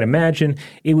 as you might imagine,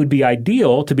 it would be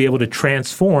ideal to be able to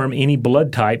transform any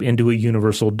blood type into a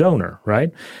universal donor,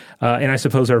 right? And I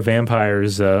suppose our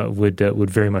vampires would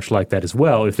very much like that as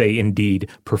well if they indeed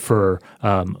prefer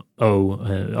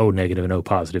O negative and O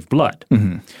positive blood.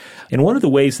 Mm-hmm. And one of the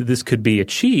ways that this could be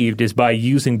achieved is by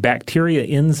using bacteria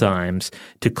enzymes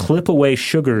to clip away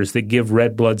sugars that give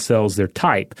red blood cells their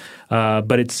type,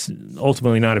 but it's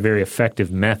ultimately not a very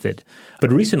effective method.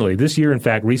 But recently, this year, in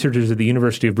fact, researchers at the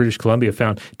University of British Columbia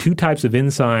found 2 types of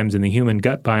enzymes in the human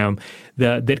gut biome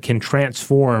that can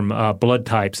transform blood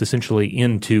types essentially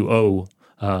into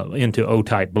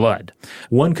O-type blood.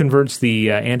 One converts the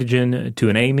antigen to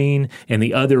an amine, and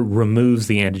the other removes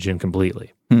the antigen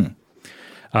completely.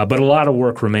 But a lot of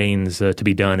work remains to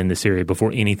be done in this area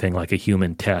before anything like a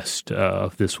human test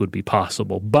of this would be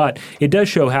possible. But it does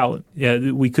show how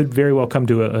we could very well come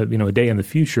to a day in the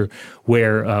future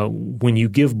where when you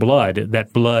give blood,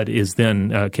 that blood is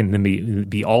then can then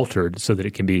be altered so that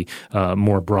it can be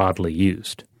more broadly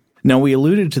used. Now, we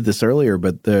alluded to this earlier,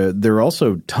 but there are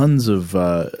also tons of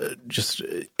just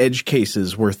edge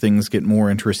cases where things get more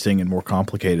interesting and more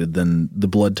complicated than the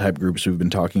blood type groups we've been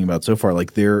talking about so far.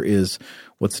 Like there is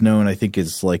what's known, I think,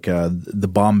 is like the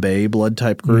Bombay blood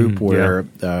type group where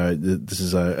this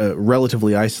is a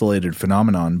relatively isolated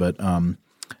phenomenon, but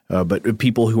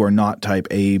people who are not type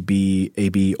A,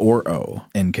 B, or O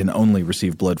and can only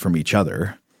receive blood from each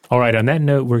other. All right, on that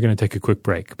note, we're going to take a quick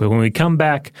break. But when we come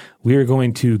back, we are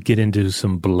going to get into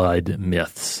some blood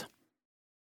myths.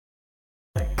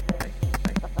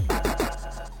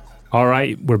 All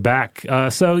right, we're back.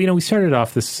 So, we started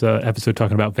off this episode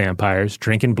talking about vampires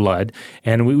drinking blood,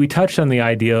 and we touched on the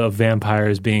idea of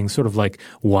vampires being sort of like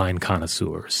wine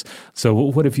connoisseurs. So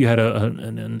what if you had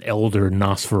an elder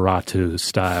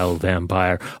Nosferatu-style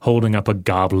vampire holding up a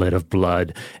goblet of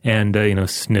blood and,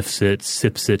 sniffs it,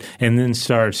 sips it, and then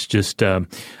starts just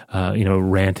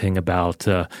ranting about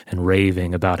and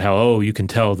raving about how, you can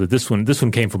tell that this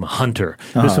one came from a hunter.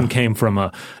 This one came from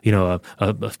a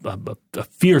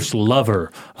fierce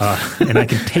lover, and I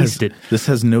can taste it. This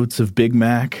has notes of Big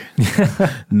Mac,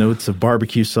 notes of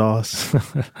barbecue sauce.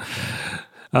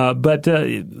 But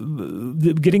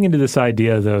getting into this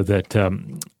idea, though,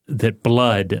 that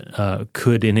blood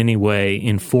could in any way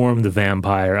inform the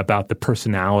vampire about the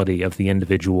personality of the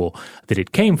individual that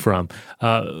it came from,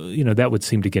 that would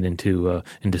seem to get into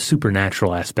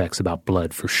supernatural aspects about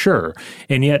blood for sure.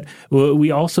 And yet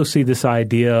we also see this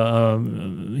idea,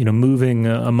 moving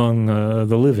among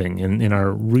the living in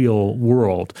our real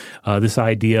world, this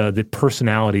idea that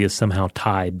personality is somehow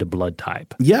tied to blood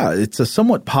type. Yeah, it's a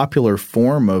somewhat popular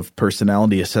form of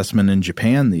personality assessment in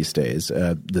Japan these days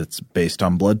that's based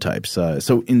on blood types.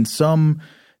 So in some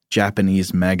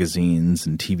Japanese magazines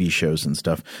and TV shows and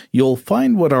stuff, you'll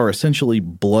find what are essentially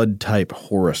blood type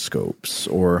horoscopes,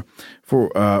 or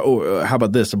how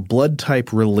about this? Blood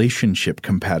type relationship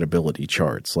compatibility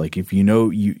charts. Like if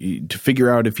to figure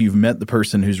out if you've met the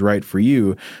person who's right for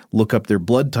you, look up their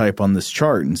blood type on this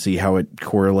chart and see how it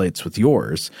correlates with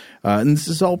yours. And this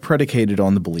is all predicated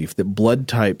on the belief that blood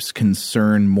types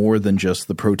concern more than just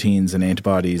the proteins and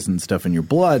antibodies and stuff in your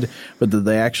blood, but that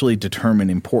they actually determine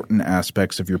important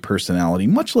aspects of your personality,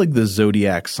 much like the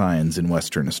zodiac signs in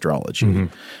Western astrology.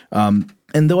 Mm-hmm.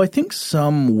 And though I think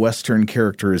some Western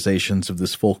characterizations of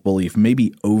this folk belief may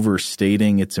be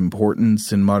overstating its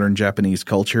importance in modern Japanese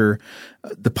culture,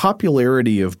 the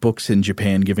popularity of books in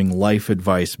Japan giving life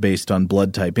advice based on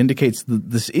blood type indicates that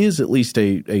this is at least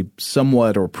a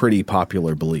somewhat or pretty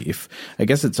popular belief. I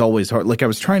guess it's always hard. Like I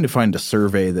was trying to find a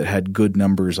survey that had good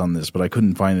numbers on this, but I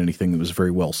couldn't find anything that was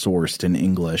very well sourced in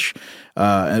English.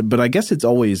 But I guess it's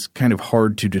always kind of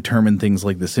hard to determine things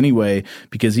like this anyway,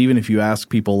 because even if you ask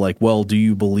people like, well, do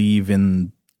you believe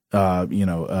in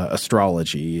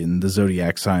astrology and the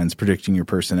zodiac signs predicting your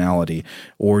personality,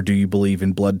 or do you believe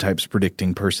in blood types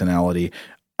predicting personality?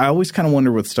 I always kind of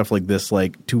wonder with stuff like this,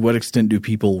 like to what extent do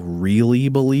people really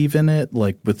believe in it?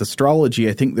 Like with astrology,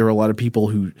 I think there are a lot of people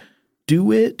who do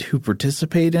it, who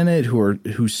participate in it,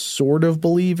 who sort of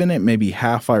believe in it, maybe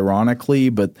half ironically,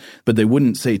 but they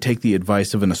wouldn't say take the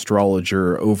advice of an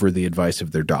astrologer over the advice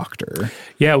of their doctor.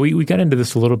 Yeah, we got into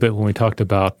this a little bit when we talked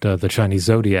about the Chinese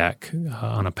zodiac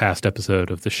on a past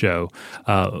episode of the show,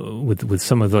 with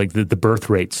some of the birth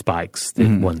rate spikes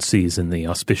that one sees in the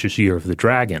auspicious year of the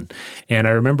dragon. And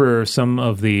I remember some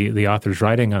of the authors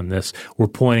writing on this were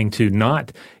pointing to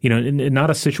not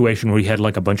a situation where you had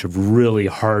like a bunch of really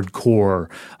hardcore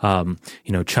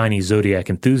Chinese zodiac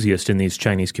enthusiasts in these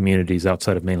Chinese communities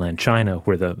outside of mainland China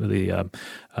where the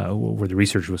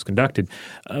research was conducted,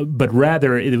 but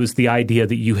rather it was the idea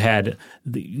that you had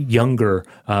the younger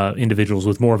individuals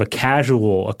with more of a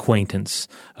casual acquaintance,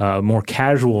 more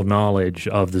casual knowledge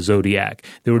of the zodiac.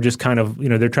 They were just kind of,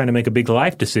 they're trying to make a big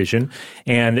life decision,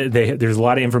 and there's a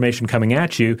lot of information coming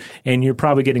at you, and you're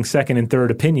probably getting second and third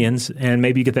opinions, and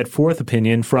maybe you get that fourth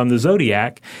opinion from the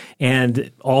zodiac, and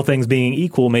all things being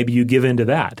equal, maybe you give in to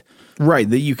that. Right,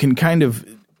 that you can kind of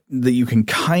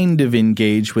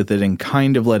engage with it and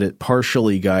kind of let it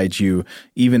partially guide you,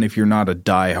 even if you're not a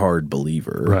diehard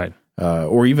believer. Right.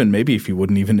 Or even maybe if you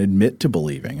wouldn't even admit to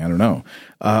believing. I don't know.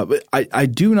 But I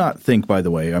do not think, by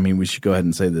the way, we should go ahead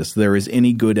and say this, there is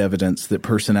any good evidence that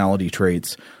personality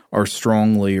traits are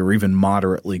strongly or even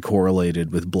moderately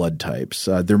correlated with blood types.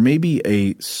 There may be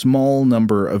a small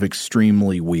number of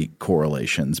extremely weak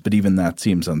correlations, but even that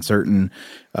seems uncertain.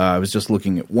 I was just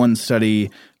looking at one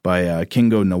study by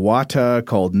Kingo Nawata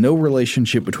called "No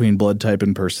Relationship Between Blood Type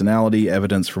and Personality: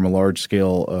 Evidence from large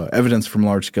scale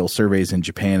surveys in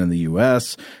Japan and the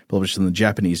U.S." published in the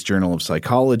Japanese Journal of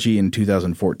Psychology in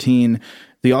 2014.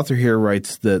 The author here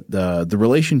writes that the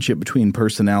relationship between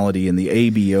personality and the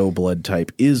ABO blood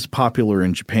type is popular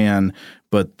in Japan,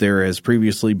 but there has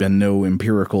previously been no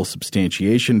empirical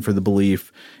substantiation for the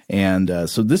belief. And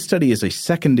so this study is a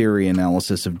secondary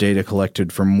analysis of data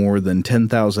collected from more than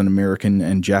 10,000 American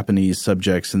and Japanese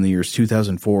subjects in the years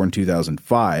 2004 and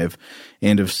 2005.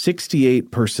 And of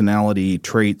 68 personality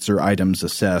traits or items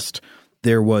assessed,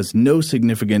 there was no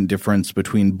significant difference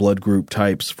between blood group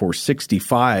types for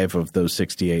 65 of those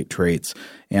 68 traits,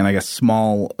 and I guess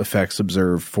small effects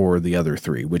observed for the other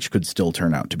 3, which could still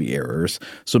turn out to be errors.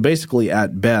 So basically,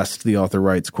 at best, the author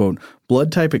writes, quote,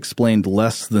 "Blood type explained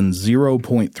less than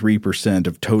 0.3%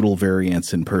 of total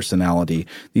variance in personality.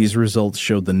 These results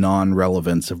showed the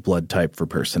non-relevance of blood type for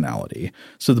personality."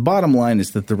 So the bottom line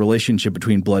is that the relationship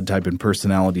between blood type and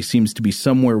personality seems to be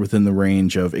somewhere within the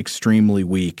range of extremely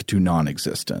weak to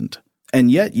non-existent. And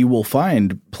yet you will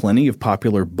find plenty of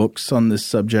popular books on this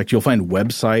subject. You'll find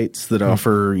websites that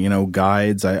offer,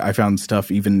 guides. I found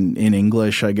stuff even in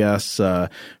English, I guess,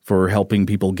 for helping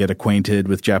people get acquainted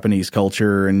with Japanese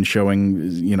culture and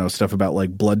showing, stuff about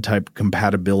like blood type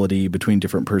compatibility between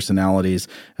different personalities.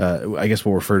 I guess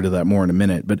we'll refer to that more in a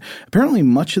minute. But apparently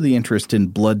much of the interest in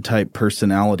blood type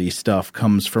personality stuff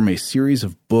comes from a series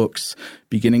of books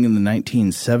beginning in the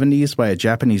 1970s by a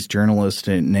Japanese journalist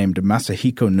named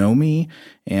Masahiko Nomi.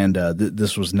 And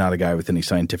this was not a guy with any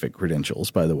scientific credentials,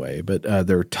 by the way. But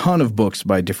there are a ton of books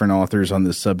by different authors on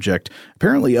this subject,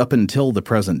 apparently up until the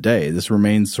present day. This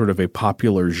remains sort of a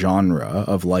popular genre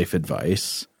of life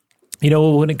advice.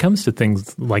 When it comes to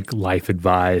things like life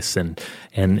advice and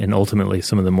ultimately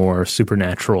some of the more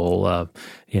supernatural,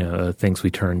 things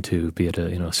we turn to, be it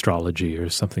astrology or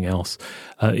something else,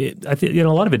 I think a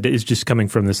lot of it is just coming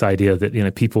from this idea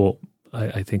that people.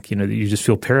 I think, you just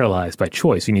feel paralyzed by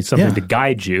choice. You need something to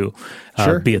guide you,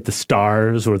 be it the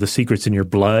stars or the secrets in your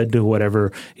blood,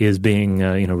 whatever is being,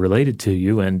 related to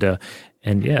you. And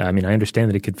yeah, I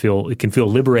understand that it can feel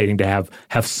liberating to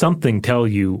have something tell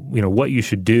you, what you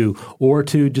should do, or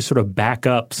to just sort of back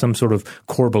up some sort of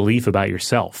core belief about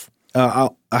yourself.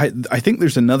 I think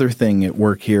there's another thing at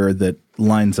work here that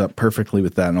lines up perfectly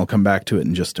with that, and I'll come back to it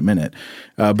in just a minute.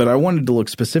 But I wanted to look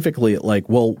specifically at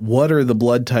what are the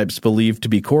blood types believed to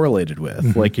be correlated with?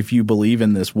 Mm-hmm. Like, if you believe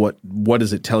in this, what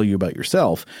does it tell you about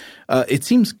yourself? It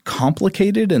seems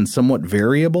complicated and somewhat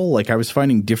variable. Like, I was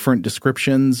finding different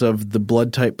descriptions of the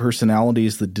blood type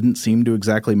personalities that didn't seem to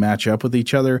exactly match up with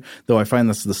each other, though I find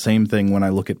that's the same thing when I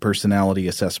look at personality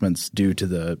assessments due to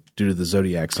the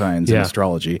zodiac signs and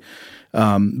astrology.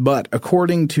 But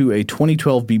according to a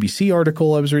 2012 BBC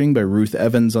article I was reading by Ruth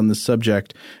Evans on this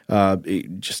subject,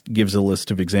 it just gives a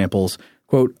list of examples.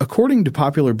 Quote, "According to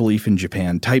popular belief in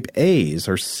Japan, type A's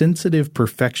are sensitive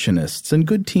perfectionists and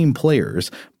good team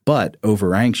players, but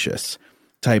over-anxious.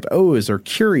 Type O's are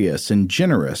curious and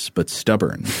generous, but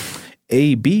stubborn.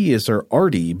 ABs are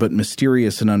arty but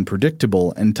mysterious and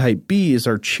unpredictable, and type Bs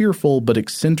are cheerful but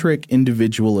eccentric,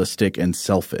 individualistic, and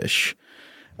selfish."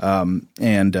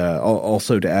 And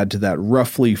also to add to that,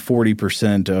 roughly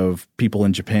 40% of people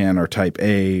in Japan are type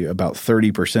A, about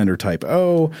 30% are type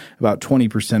O, about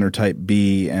 20% are type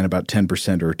B, and about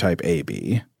 10% are type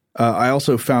AB. I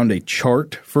also found a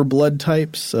chart for blood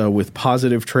types with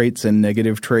positive traits and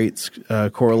negative traits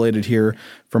correlated here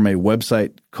from a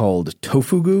website called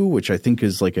Tofugu, which I think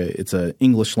is it's an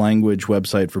English language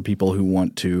website for people who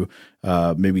want to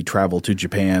maybe travel to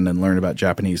Japan and learn about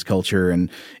Japanese culture. And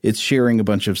it's sharing a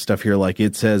bunch of stuff here. Like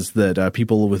it says that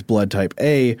people with blood type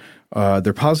A,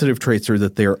 their positive traits are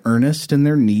that they're earnest and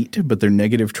they're neat, but their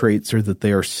negative traits are that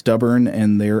they are stubborn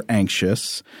and they're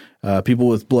anxious. People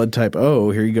with blood type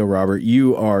O, here you go, Robert,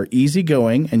 you are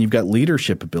easygoing and you've got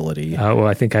leadership ability. Well,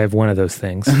 I think I have one of those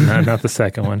things, not the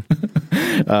second one.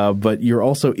 But you're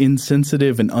also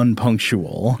insensitive and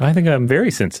unpunctual. I think I'm very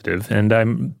sensitive and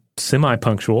I'm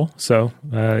semi-punctual. So,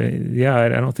 I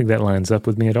don't think that lines up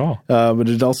with me at all. But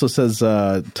it also says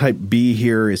type B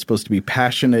here is supposed to be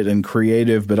passionate and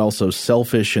creative, but also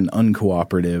selfish and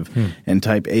uncooperative. And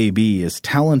type AB is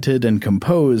talented and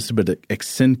composed, but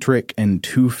eccentric and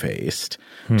two-faced.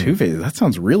 Two-faced, that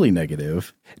sounds really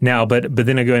negative. Now, but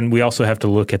then again, we also have to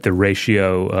look at the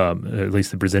ratio, at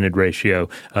least the presented ratio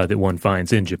that one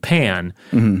finds in Japan.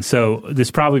 So this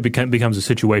probably becomes a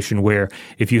situation where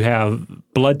if you have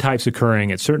blood types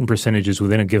occurring at certain percentages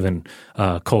within a given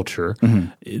culture,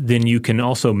 then you can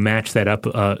also match that up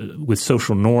with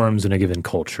social norms in a given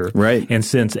culture. Right. And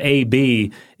since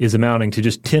AB is amounting to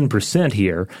just 10%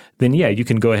 here, then you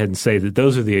can go ahead and say that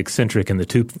those are the eccentric and the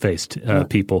two-faced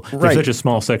people. They're Right. such a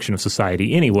small section of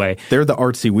society anyway. They're the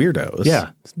artsy weirdos. Yeah.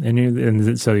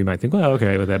 And so you might think, well,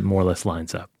 okay, well, that more or less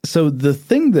lines up. So the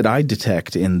thing that I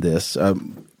detect in this,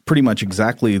 pretty much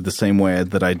exactly the same way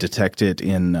that I detect it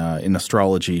in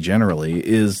astrology generally,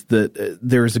 is that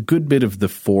there's a good bit of the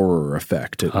Forer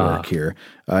effect at work here.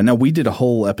 Now, we did a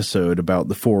whole episode about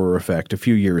the Forer effect a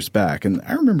few years back, and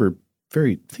I remember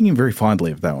thinking very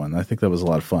fondly of that one. I think that was a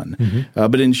lot of fun.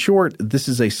 But in short, this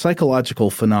is a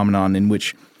psychological phenomenon in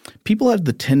which people have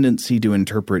the tendency to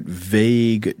interpret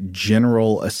vague,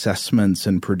 general assessments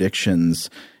and predictions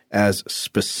as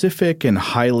specific and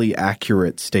highly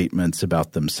accurate statements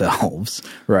about themselves,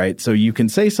 right? So you can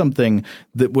say something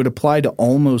that would apply to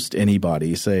almost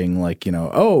anybody, saying like,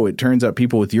 it turns out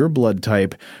people with your blood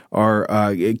type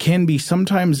it can be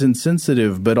sometimes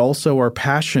insensitive, but also are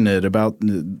passionate about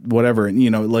whatever,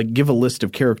 like give a list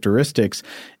of characteristics,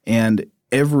 and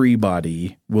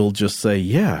everybody will just say,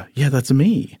 yeah, that's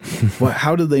me. Well,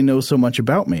 how do they know so much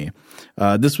about me?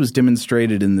 This was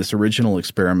demonstrated in this original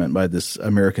experiment by this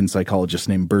American psychologist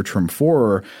named Bertram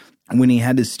Forer, when he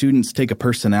had his students take a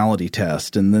personality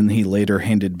test, and then he later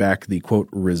handed back the, quote,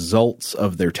 results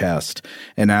of their test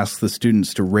and asked the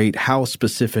students to rate how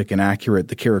specific and accurate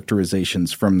the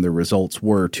characterizations from the results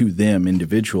were to them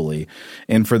individually.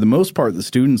 And for the most part, the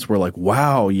students were like,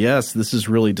 wow, yes, this is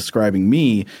really describing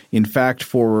me. In fact,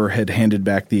 Forer had handed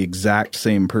back the exact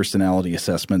same personality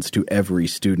assessments to every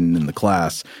student in the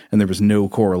class, and there was no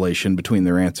correlation between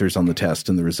their answers on the test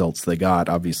and the results they got.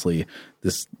 Obviously,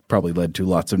 this probably led to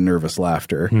lots of nervous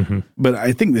laughter. But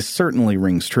I think this certainly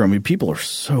rings true. I mean, people are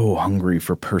so hungry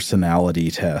for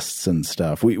personality tests and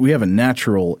stuff. We have a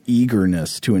natural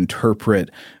eagerness to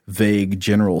interpret vague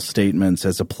general statements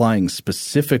as applying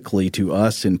specifically to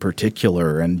us in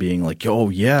particular and being like, oh,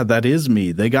 yeah, that is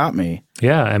me. They got me.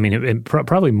 Yeah, I mean,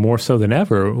 probably more so than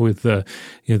ever with the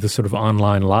sort of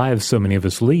online lives so many of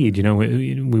us lead.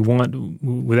 We want,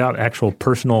 without actual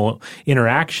personal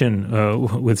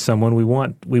interaction with someone,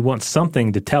 we want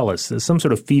something to tell us, some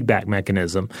sort of feedback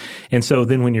mechanism. And so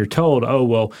then when you're told, oh,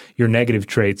 well, your negative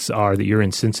traits are that you're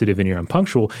insensitive and you're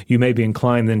unpunctual, you may be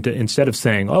inclined then to, instead of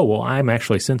saying, oh, well, I'm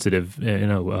actually sensitive,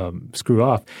 screw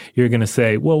off, you're going to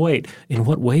say, well, wait, in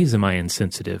what ways am I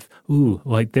insensitive? Ooh,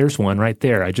 like there's one right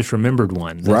there. I just remembered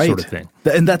one, that right. sort of thing.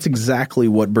 And that's exactly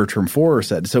what Bertram Forer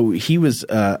said. So he was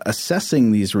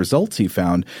assessing these results he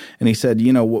found, and he said,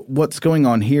 what's going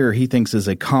on here, he thinks, is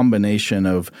a combination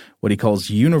of what he calls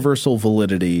universal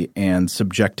validity and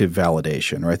subjective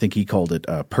validation, or I think he called it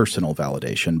personal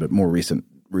validation, but more recent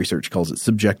research calls it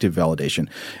subjective validation.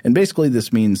 And basically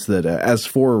this means that, as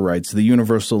Forer writes, the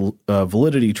universal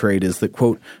validity trait is that,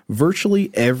 quote, virtually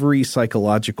every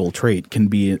psychological trait can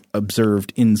be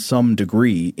observed in some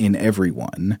degree in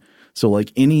everyone. So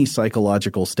like any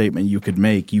psychological statement you could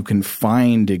make, you can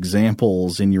find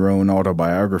examples in your own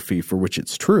autobiography for which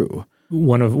it's true.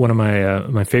 One of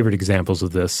my favorite examples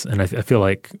of this, and I feel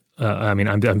like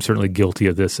I'm certainly guilty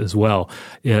of this as well.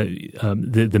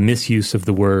 The misuse of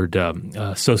the word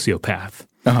sociopath.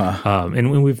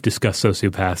 And we've discussed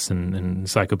sociopaths and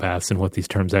psychopaths and what these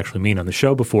terms actually mean on the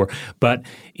show before. But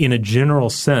in a general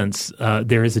sense,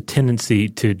 there is a tendency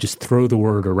to just throw the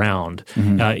word around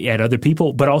at other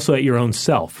people, but also at your own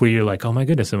self, where you're like, oh my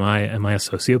goodness, am I a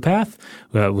sociopath?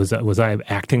 Was I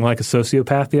acting like a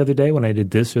sociopath the other day when I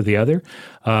did this or the other?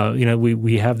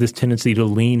 We have this tendency to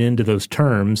lean into those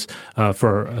terms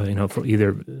for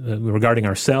either regarding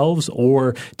ourselves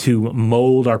or to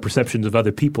mold our perceptions of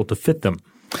other people to fit them.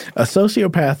 A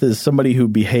sociopath is somebody who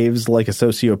behaves like a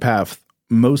sociopath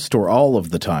most or all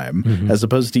of the time, as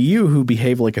opposed to you who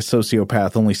behave like a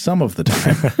sociopath only some of the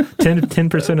time.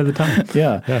 10% of the time.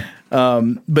 Yeah.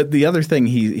 But the other thing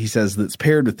he says that's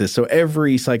paired with this, so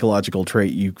every psychological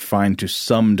trait you find to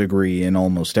some degree in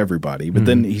almost everybody. But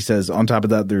then he says on top of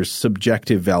that, there's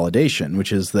subjective validation,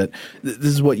 which is that this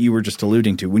is what you were just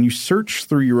alluding to. When you search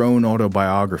through your own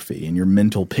autobiography and your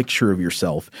mental picture of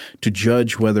yourself to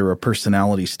judge whether a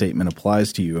personality statement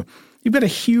applies to you, you've got a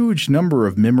huge number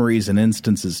of memories and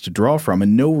instances to draw from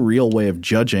and no real way of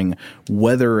judging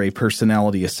whether a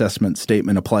personality assessment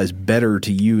statement applies better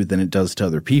to you than it does to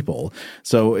other people.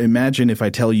 So imagine if I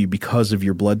tell you because of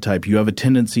your blood type, you have a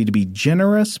tendency to be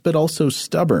generous but also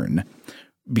stubborn.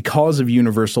 Because of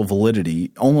universal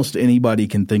validity, almost anybody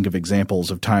can think of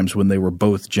examples of times when they were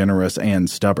both generous and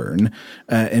stubborn.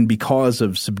 And because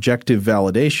of subjective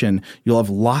validation, you'll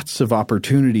have lots of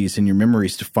opportunities in your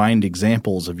memories to find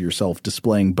examples of yourself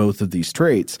displaying both of these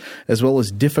traits, as well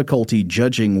as difficulty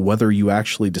judging whether you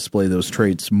actually display those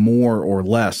traits more or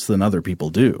less than other people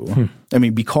do. I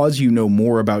mean, because you know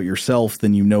more about yourself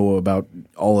than you know about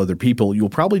all other people, you'll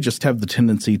probably just have the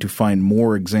tendency to find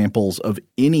more examples of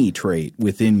any trait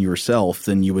within yourself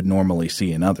than you would normally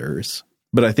see in others.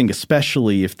 But I think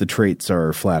especially if the traits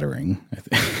are flattering.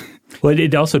 Well,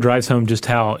 it also drives home just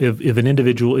how if an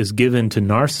individual is given to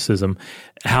narcissism,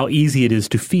 how easy it is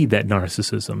to feed that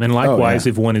narcissism. And likewise,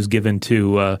 if one is given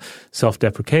to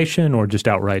self-deprecation or just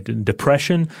outright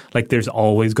depression, like there's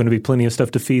always going to be plenty of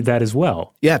stuff to feed that as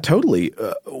well. Yeah, totally.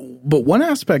 But one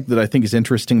aspect that I think is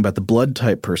interesting about the blood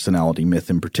type personality myth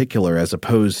in particular, as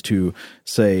opposed to,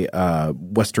 say,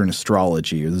 Western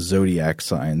astrology or the zodiac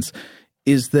signs,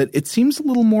 is that it seems a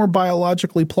little more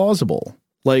biologically plausible.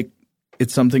 Like,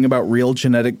 it's something about real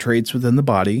genetic traits within the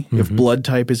body. If blood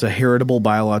type is a heritable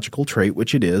biological trait,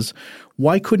 which it is,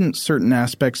 why couldn't certain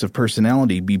aspects of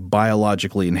personality be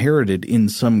biologically inherited in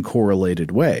some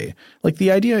correlated way? Like, the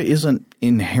idea isn't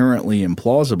inherently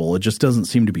implausible. It just doesn't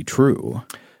seem to be true.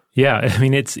 Yeah, I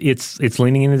mean, it's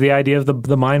leaning into the idea of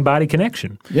the mind-body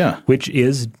connection, which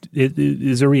is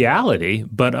a reality,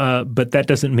 but that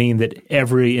doesn't mean that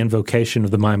every invocation of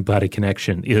the mind-body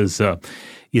connection is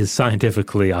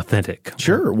scientifically authentic.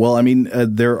 Sure. Well, I mean,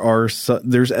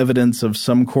 there's evidence of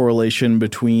some correlation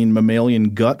between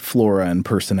mammalian gut flora and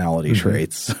personality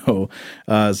traits. So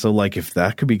like if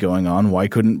that could be going on, why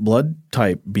couldn't blood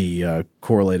type be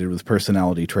correlated with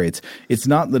personality traits? It's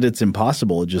not that it's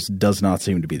impossible. It just does not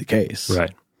seem to be the case.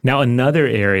 Right. Now, another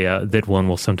area that one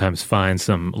will sometimes find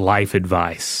some life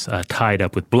advice tied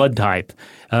up with blood type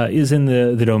is in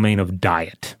the domain of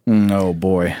diet. Oh,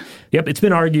 boy. Yep, it's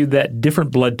been argued that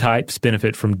different blood types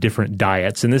benefit from different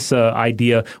diets, and this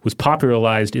idea was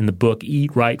popularized in the book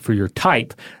Eat Right for Your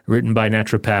Type, written by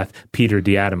naturopath Peter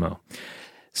D'Adamo.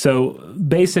 So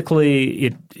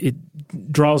basically, it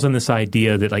draws on this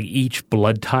idea that like each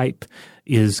blood type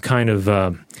is kind of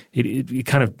it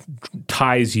kind of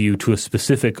ties you to a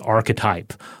specific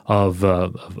archetype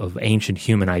of ancient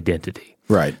human identity.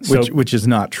 Right, which is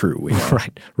not true. We know.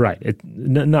 Right.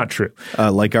 Not true.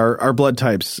 Like our blood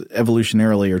types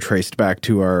evolutionarily are traced back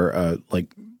to our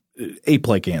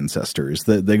ape-like ancestors.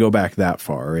 They go back that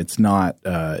far. It's not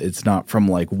from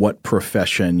like what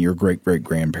profession your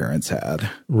great-great-grandparents had.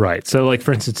 Right. So like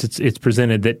for instance, it's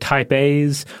presented that type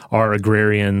A's are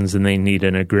agrarians and they need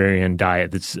an agrarian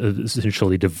diet that's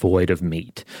essentially devoid of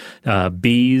meat.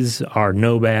 B's are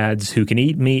nomads who can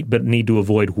eat meat but need to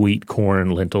avoid wheat, corn,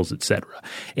 lentils, etc.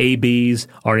 AB's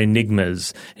are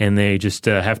enigmas and they just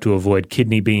have to avoid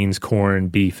kidney beans, corn,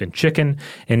 beef, and chicken.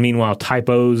 And meanwhile, type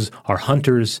O's are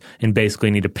hunters and basically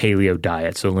need a paleo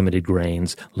diet, so limited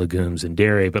grains, legumes, and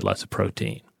dairy, but lots of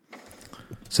protein.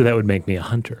 So that would make me a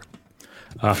hunter.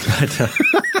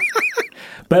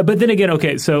 But then again,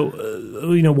 okay, so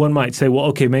one might say, well,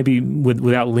 okay, maybe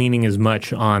without leaning as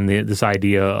much on this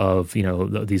idea of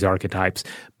these archetypes,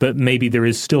 but maybe there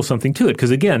is still something to it because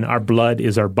again, our blood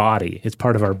is our body. It's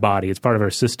part of our body. It's part of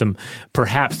our system.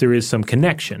 Perhaps there is some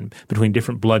connection between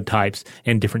different blood types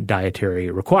and different dietary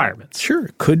requirements. Sure,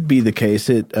 could be the case.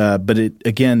 But it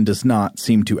again does not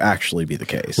seem to actually be the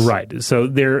case. Right. So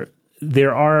there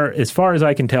there are, as far as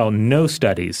I can tell, no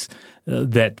studies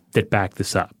that back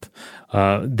this up.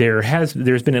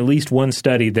 There's been at least one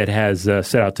study that has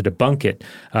set out to debunk it.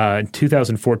 In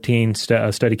 2014,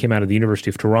 a study came out of the University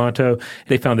of Toronto.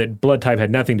 They found that blood type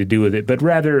had nothing to do with it, but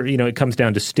rather, it comes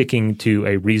down to sticking to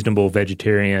a reasonable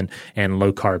vegetarian and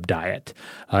low-carb diet.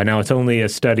 Now, it's only a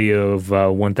study of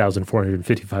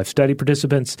 1,455 study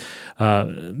participants,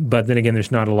 but then again,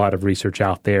 there's not a lot of research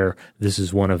out there. This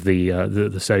is one of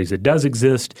the studies that does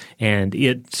exist, and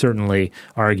it certainly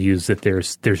argues that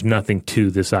there's nothing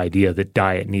to this idea that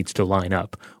diet needs to line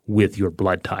up with your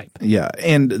blood type. Yeah,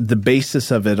 and the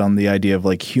basis of it on the idea of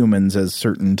like humans as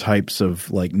certain types of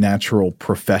like natural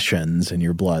professions in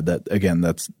your blood,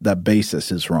 that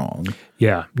basis is wrong.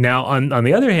 Yeah. Now, on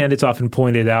the other hand, it's often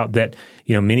pointed out that,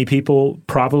 many people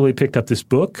probably picked up this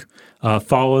book,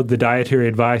 followed the dietary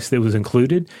advice that was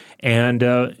included, and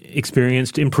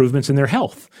experienced improvements in their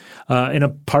health. And a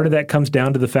part of that comes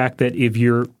down to the fact that if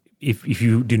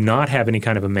you do not have any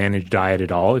kind of a managed diet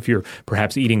at all, if you're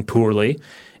perhaps eating poorly,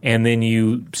 and then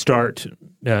you start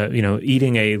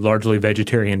eating a largely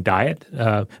vegetarian diet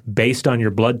based on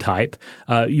your blood type,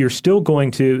 you're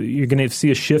going to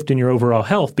see a shift in your overall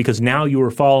health because now you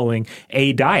are following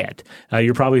a diet.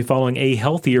 You're probably following a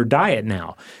healthier diet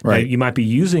now. Right. You might be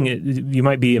you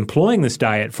might be employing this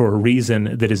diet for a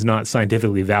reason that is not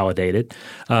scientifically validated.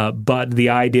 But the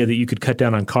idea that you could cut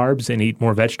down on carbs and eat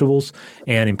more vegetables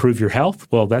and improve your health,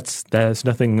 well, that's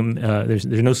nothing. There's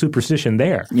no superstition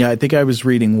there. Yeah, I think I was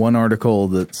reading one article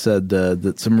that said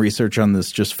that some research on this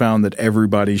just found that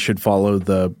everybody should follow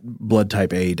the blood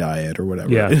type A diet or whatever.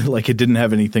 Yeah. Like it didn't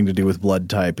have anything to do with blood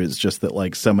type. It's just that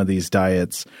like some of these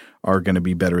diets are going to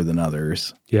be better than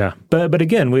others. Yeah, but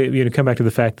again, we come back to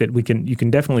the fact that you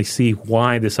can definitely see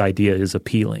why this idea is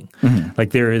appealing. Mm-hmm.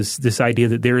 Like there is this idea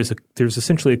that there's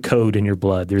essentially a code in your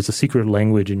blood. There's a secret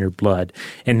language in your blood,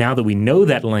 and now that we know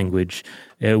that language,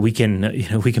 we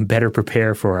can better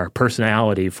prepare for our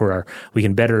personality. We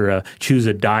can better choose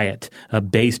a diet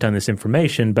based on this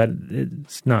information. But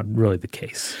it's not really the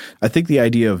case. I think the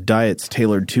idea of diets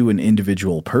tailored to an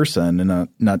individual person and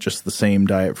not just the same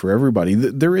diet for everybody,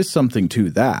 there is something to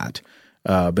that.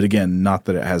 But again, not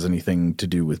that it has anything to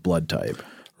do with blood type.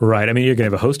 Right. I mean, you're going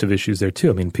to have a host of issues there, too.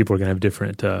 I mean, people are going to have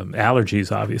different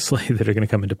allergies, obviously, that are going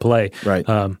to come into play. Right.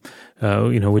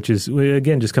 Which is,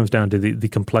 again, just comes down to the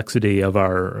complexity of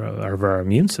our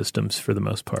immune systems for the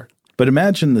most part. But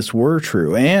imagine this were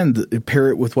true and pair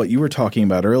it with what you were talking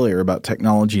about earlier about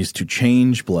technologies to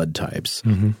change blood types.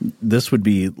 Mm-hmm. This would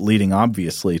be leading,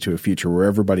 obviously, to a future where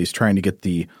everybody's trying to get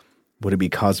would it be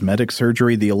cosmetic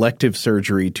surgery, the elective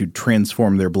surgery to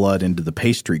transform their blood into the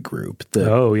pastry group?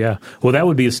 Oh, yeah. Well, that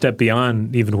would be a step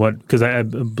beyond even because I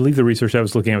believe the research I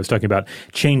was looking at was talking about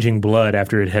changing blood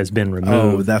after it has been removed.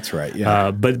 Oh, that's right. Yeah.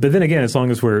 But then again, as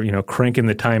long as we're cranking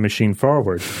the time machine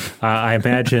forward, I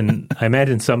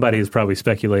imagine somebody has probably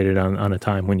speculated on a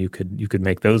time when you could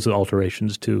make those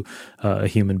alterations to a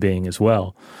human being as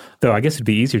well. Though I guess it'd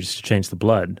be easier just to change the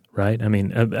blood, right? I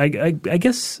mean, I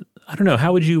guess. I don't know.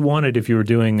 How would you want it if you were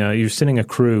doing you're sending a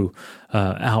crew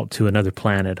out to another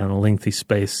planet on a lengthy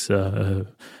space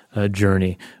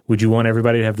journey? Would you want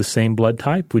everybody to have the same blood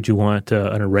type? Would you want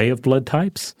an array of blood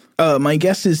types? My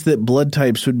guess is that blood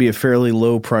types would be a fairly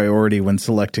low priority when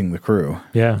selecting the crew.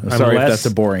 Yeah. Sorry if that's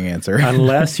a boring answer.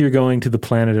 Unless you're going to the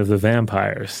planet of the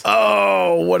vampires.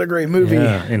 Oh, what a great movie.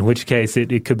 Yeah, in which case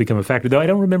it could become a factor. Though I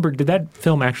don't remember, did that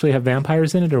film actually have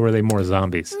vampires in it, or were they more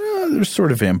zombies? There's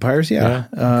sort of vampires, yeah.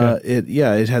 Okay.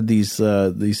 It had these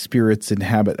spirits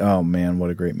inhabit. Oh, man,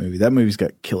 what a great movie. That movie's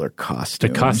got killer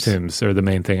costumes. The costumes are the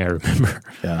main thing I remember.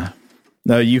 Yeah.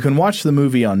 No, you can watch the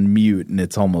movie on mute, and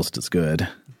it's almost as good.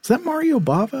 Is that Mario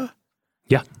Bava?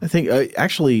 Yeah. I think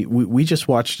actually we just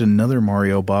watched another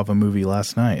Mario Bava movie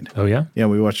last night. Oh, yeah? Yeah,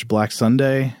 we watched Black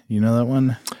Sunday. You know that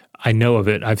one? I know of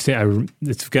it. I've seen.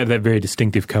 It's got that very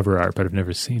distinctive cover art, but I've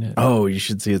never seen it. Oh, you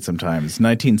should see it sometime. It's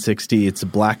 1960. It's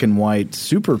black and white,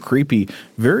 super creepy,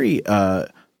 very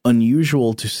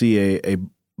unusual to see a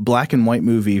black and white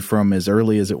movie from as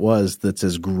early as it was that's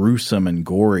as gruesome and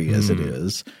gory as it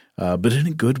is, but in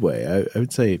a good way. I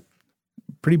would say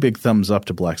pretty big thumbs up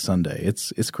to Black Sunday.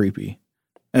 It's creepy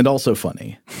and also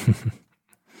funny.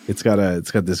 It's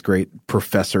got this great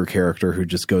professor character who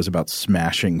just goes about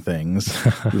smashing things.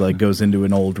 He like goes into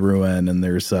an old ruin and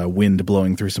there's wind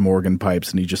blowing through some organ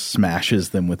pipes and he just smashes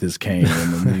them with his cane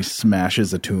and then he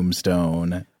smashes a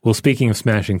tombstone. Well, speaking of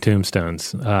smashing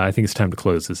tombstones, I think it's time to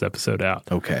close this episode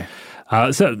out. Okay.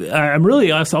 So I'm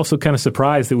really also kind of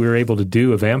surprised that we were able to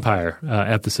do a vampire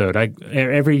episode.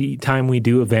 Every time we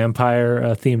do a vampire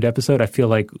themed episode, I feel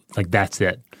like that's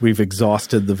it. We've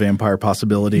exhausted the vampire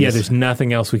possibilities. Yeah, there's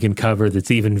nothing else we can cover that's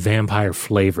even vampire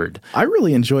flavored. I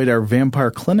really enjoyed our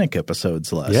vampire clinic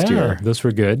episodes last year. Yeah, those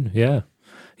were good. Yeah.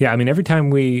 Yeah, I mean, every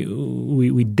time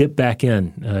we dip back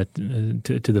in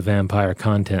to the vampire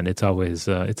content, it's always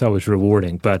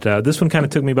rewarding. But this one kind of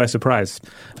took me by surprise.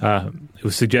 It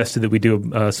was suggested that we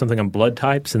do something on blood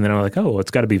types, and then I'm like, oh,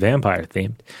 it's got to be vampire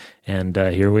themed, and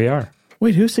here we are.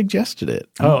 Wait, who suggested it?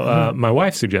 My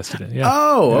wife suggested it. Yeah.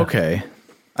 Oh, okay.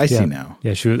 I see now.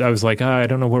 Yeah, I was like, I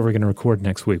don't know what we're going to record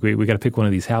next week. We got to pick one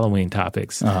of these Halloween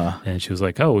topics, and she was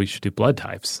like, oh, we should do blood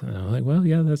types. And I'm like, well,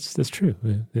 yeah, that's true.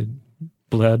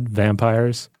 Blood,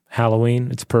 vampires, Halloween,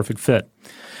 it's a perfect fit.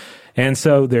 And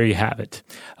so there you have it.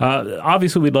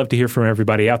 Obviously, we'd love to hear from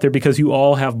everybody out there because you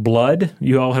all have blood.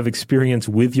 You all have experience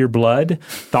with your blood,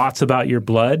 thoughts about your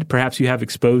blood. Perhaps you have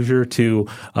exposure to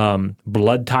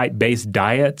blood type-based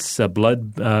diets,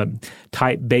 blood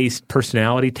type-based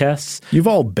personality tests. You've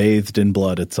all bathed in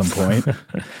blood at some point.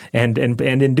 and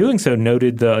in doing so,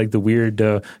 noted the weird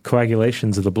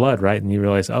coagulations of the blood, right? And you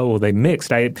realize, oh, well, they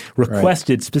mixed. I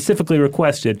specifically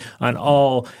requested on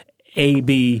all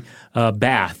A-B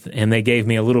bath, and they gave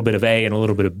me a little bit of A and a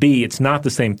little bit of B. It's not the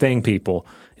same thing, people.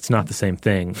 It's not the same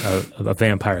thing. A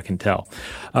vampire can tell.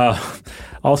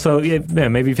 Also,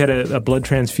 maybe you've had a blood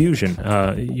transfusion.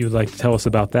 You'd like to tell us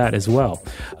about that as well.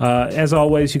 As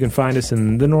always, you can find us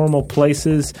in the normal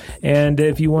places. And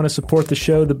if you want to support the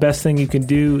show, the best thing you can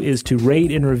do is to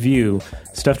rate and review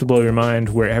Stuff to Blow Your Mind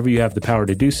wherever you have the power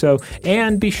to do so.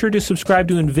 And be sure to subscribe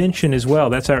to Invention as well.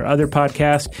 That's our other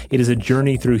podcast. It is a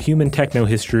journey through human techno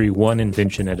history, one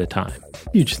invention at a time.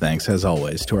 Huge thanks, as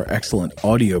always, to our excellent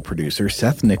audio producer,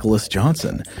 Seth Nicholas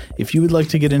Johnson. If you would like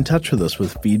to get in touch with us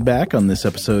with feedback on this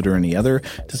episode or any other,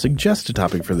 to suggest a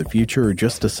topic for the future, or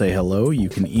just to say hello, you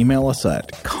can email us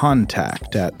at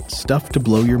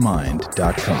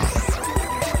contact@stufftoblowyourmind.com.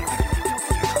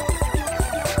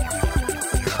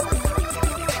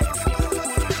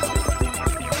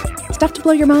 Stuff to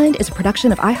Blow Your Mind is a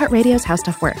production of iHeartRadio's How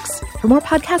Stuff Works. For more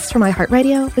podcasts from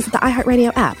iHeartRadio, visit the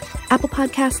iHeartRadio app, Apple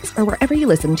Podcasts, or wherever you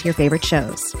listen to your favorite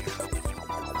shows.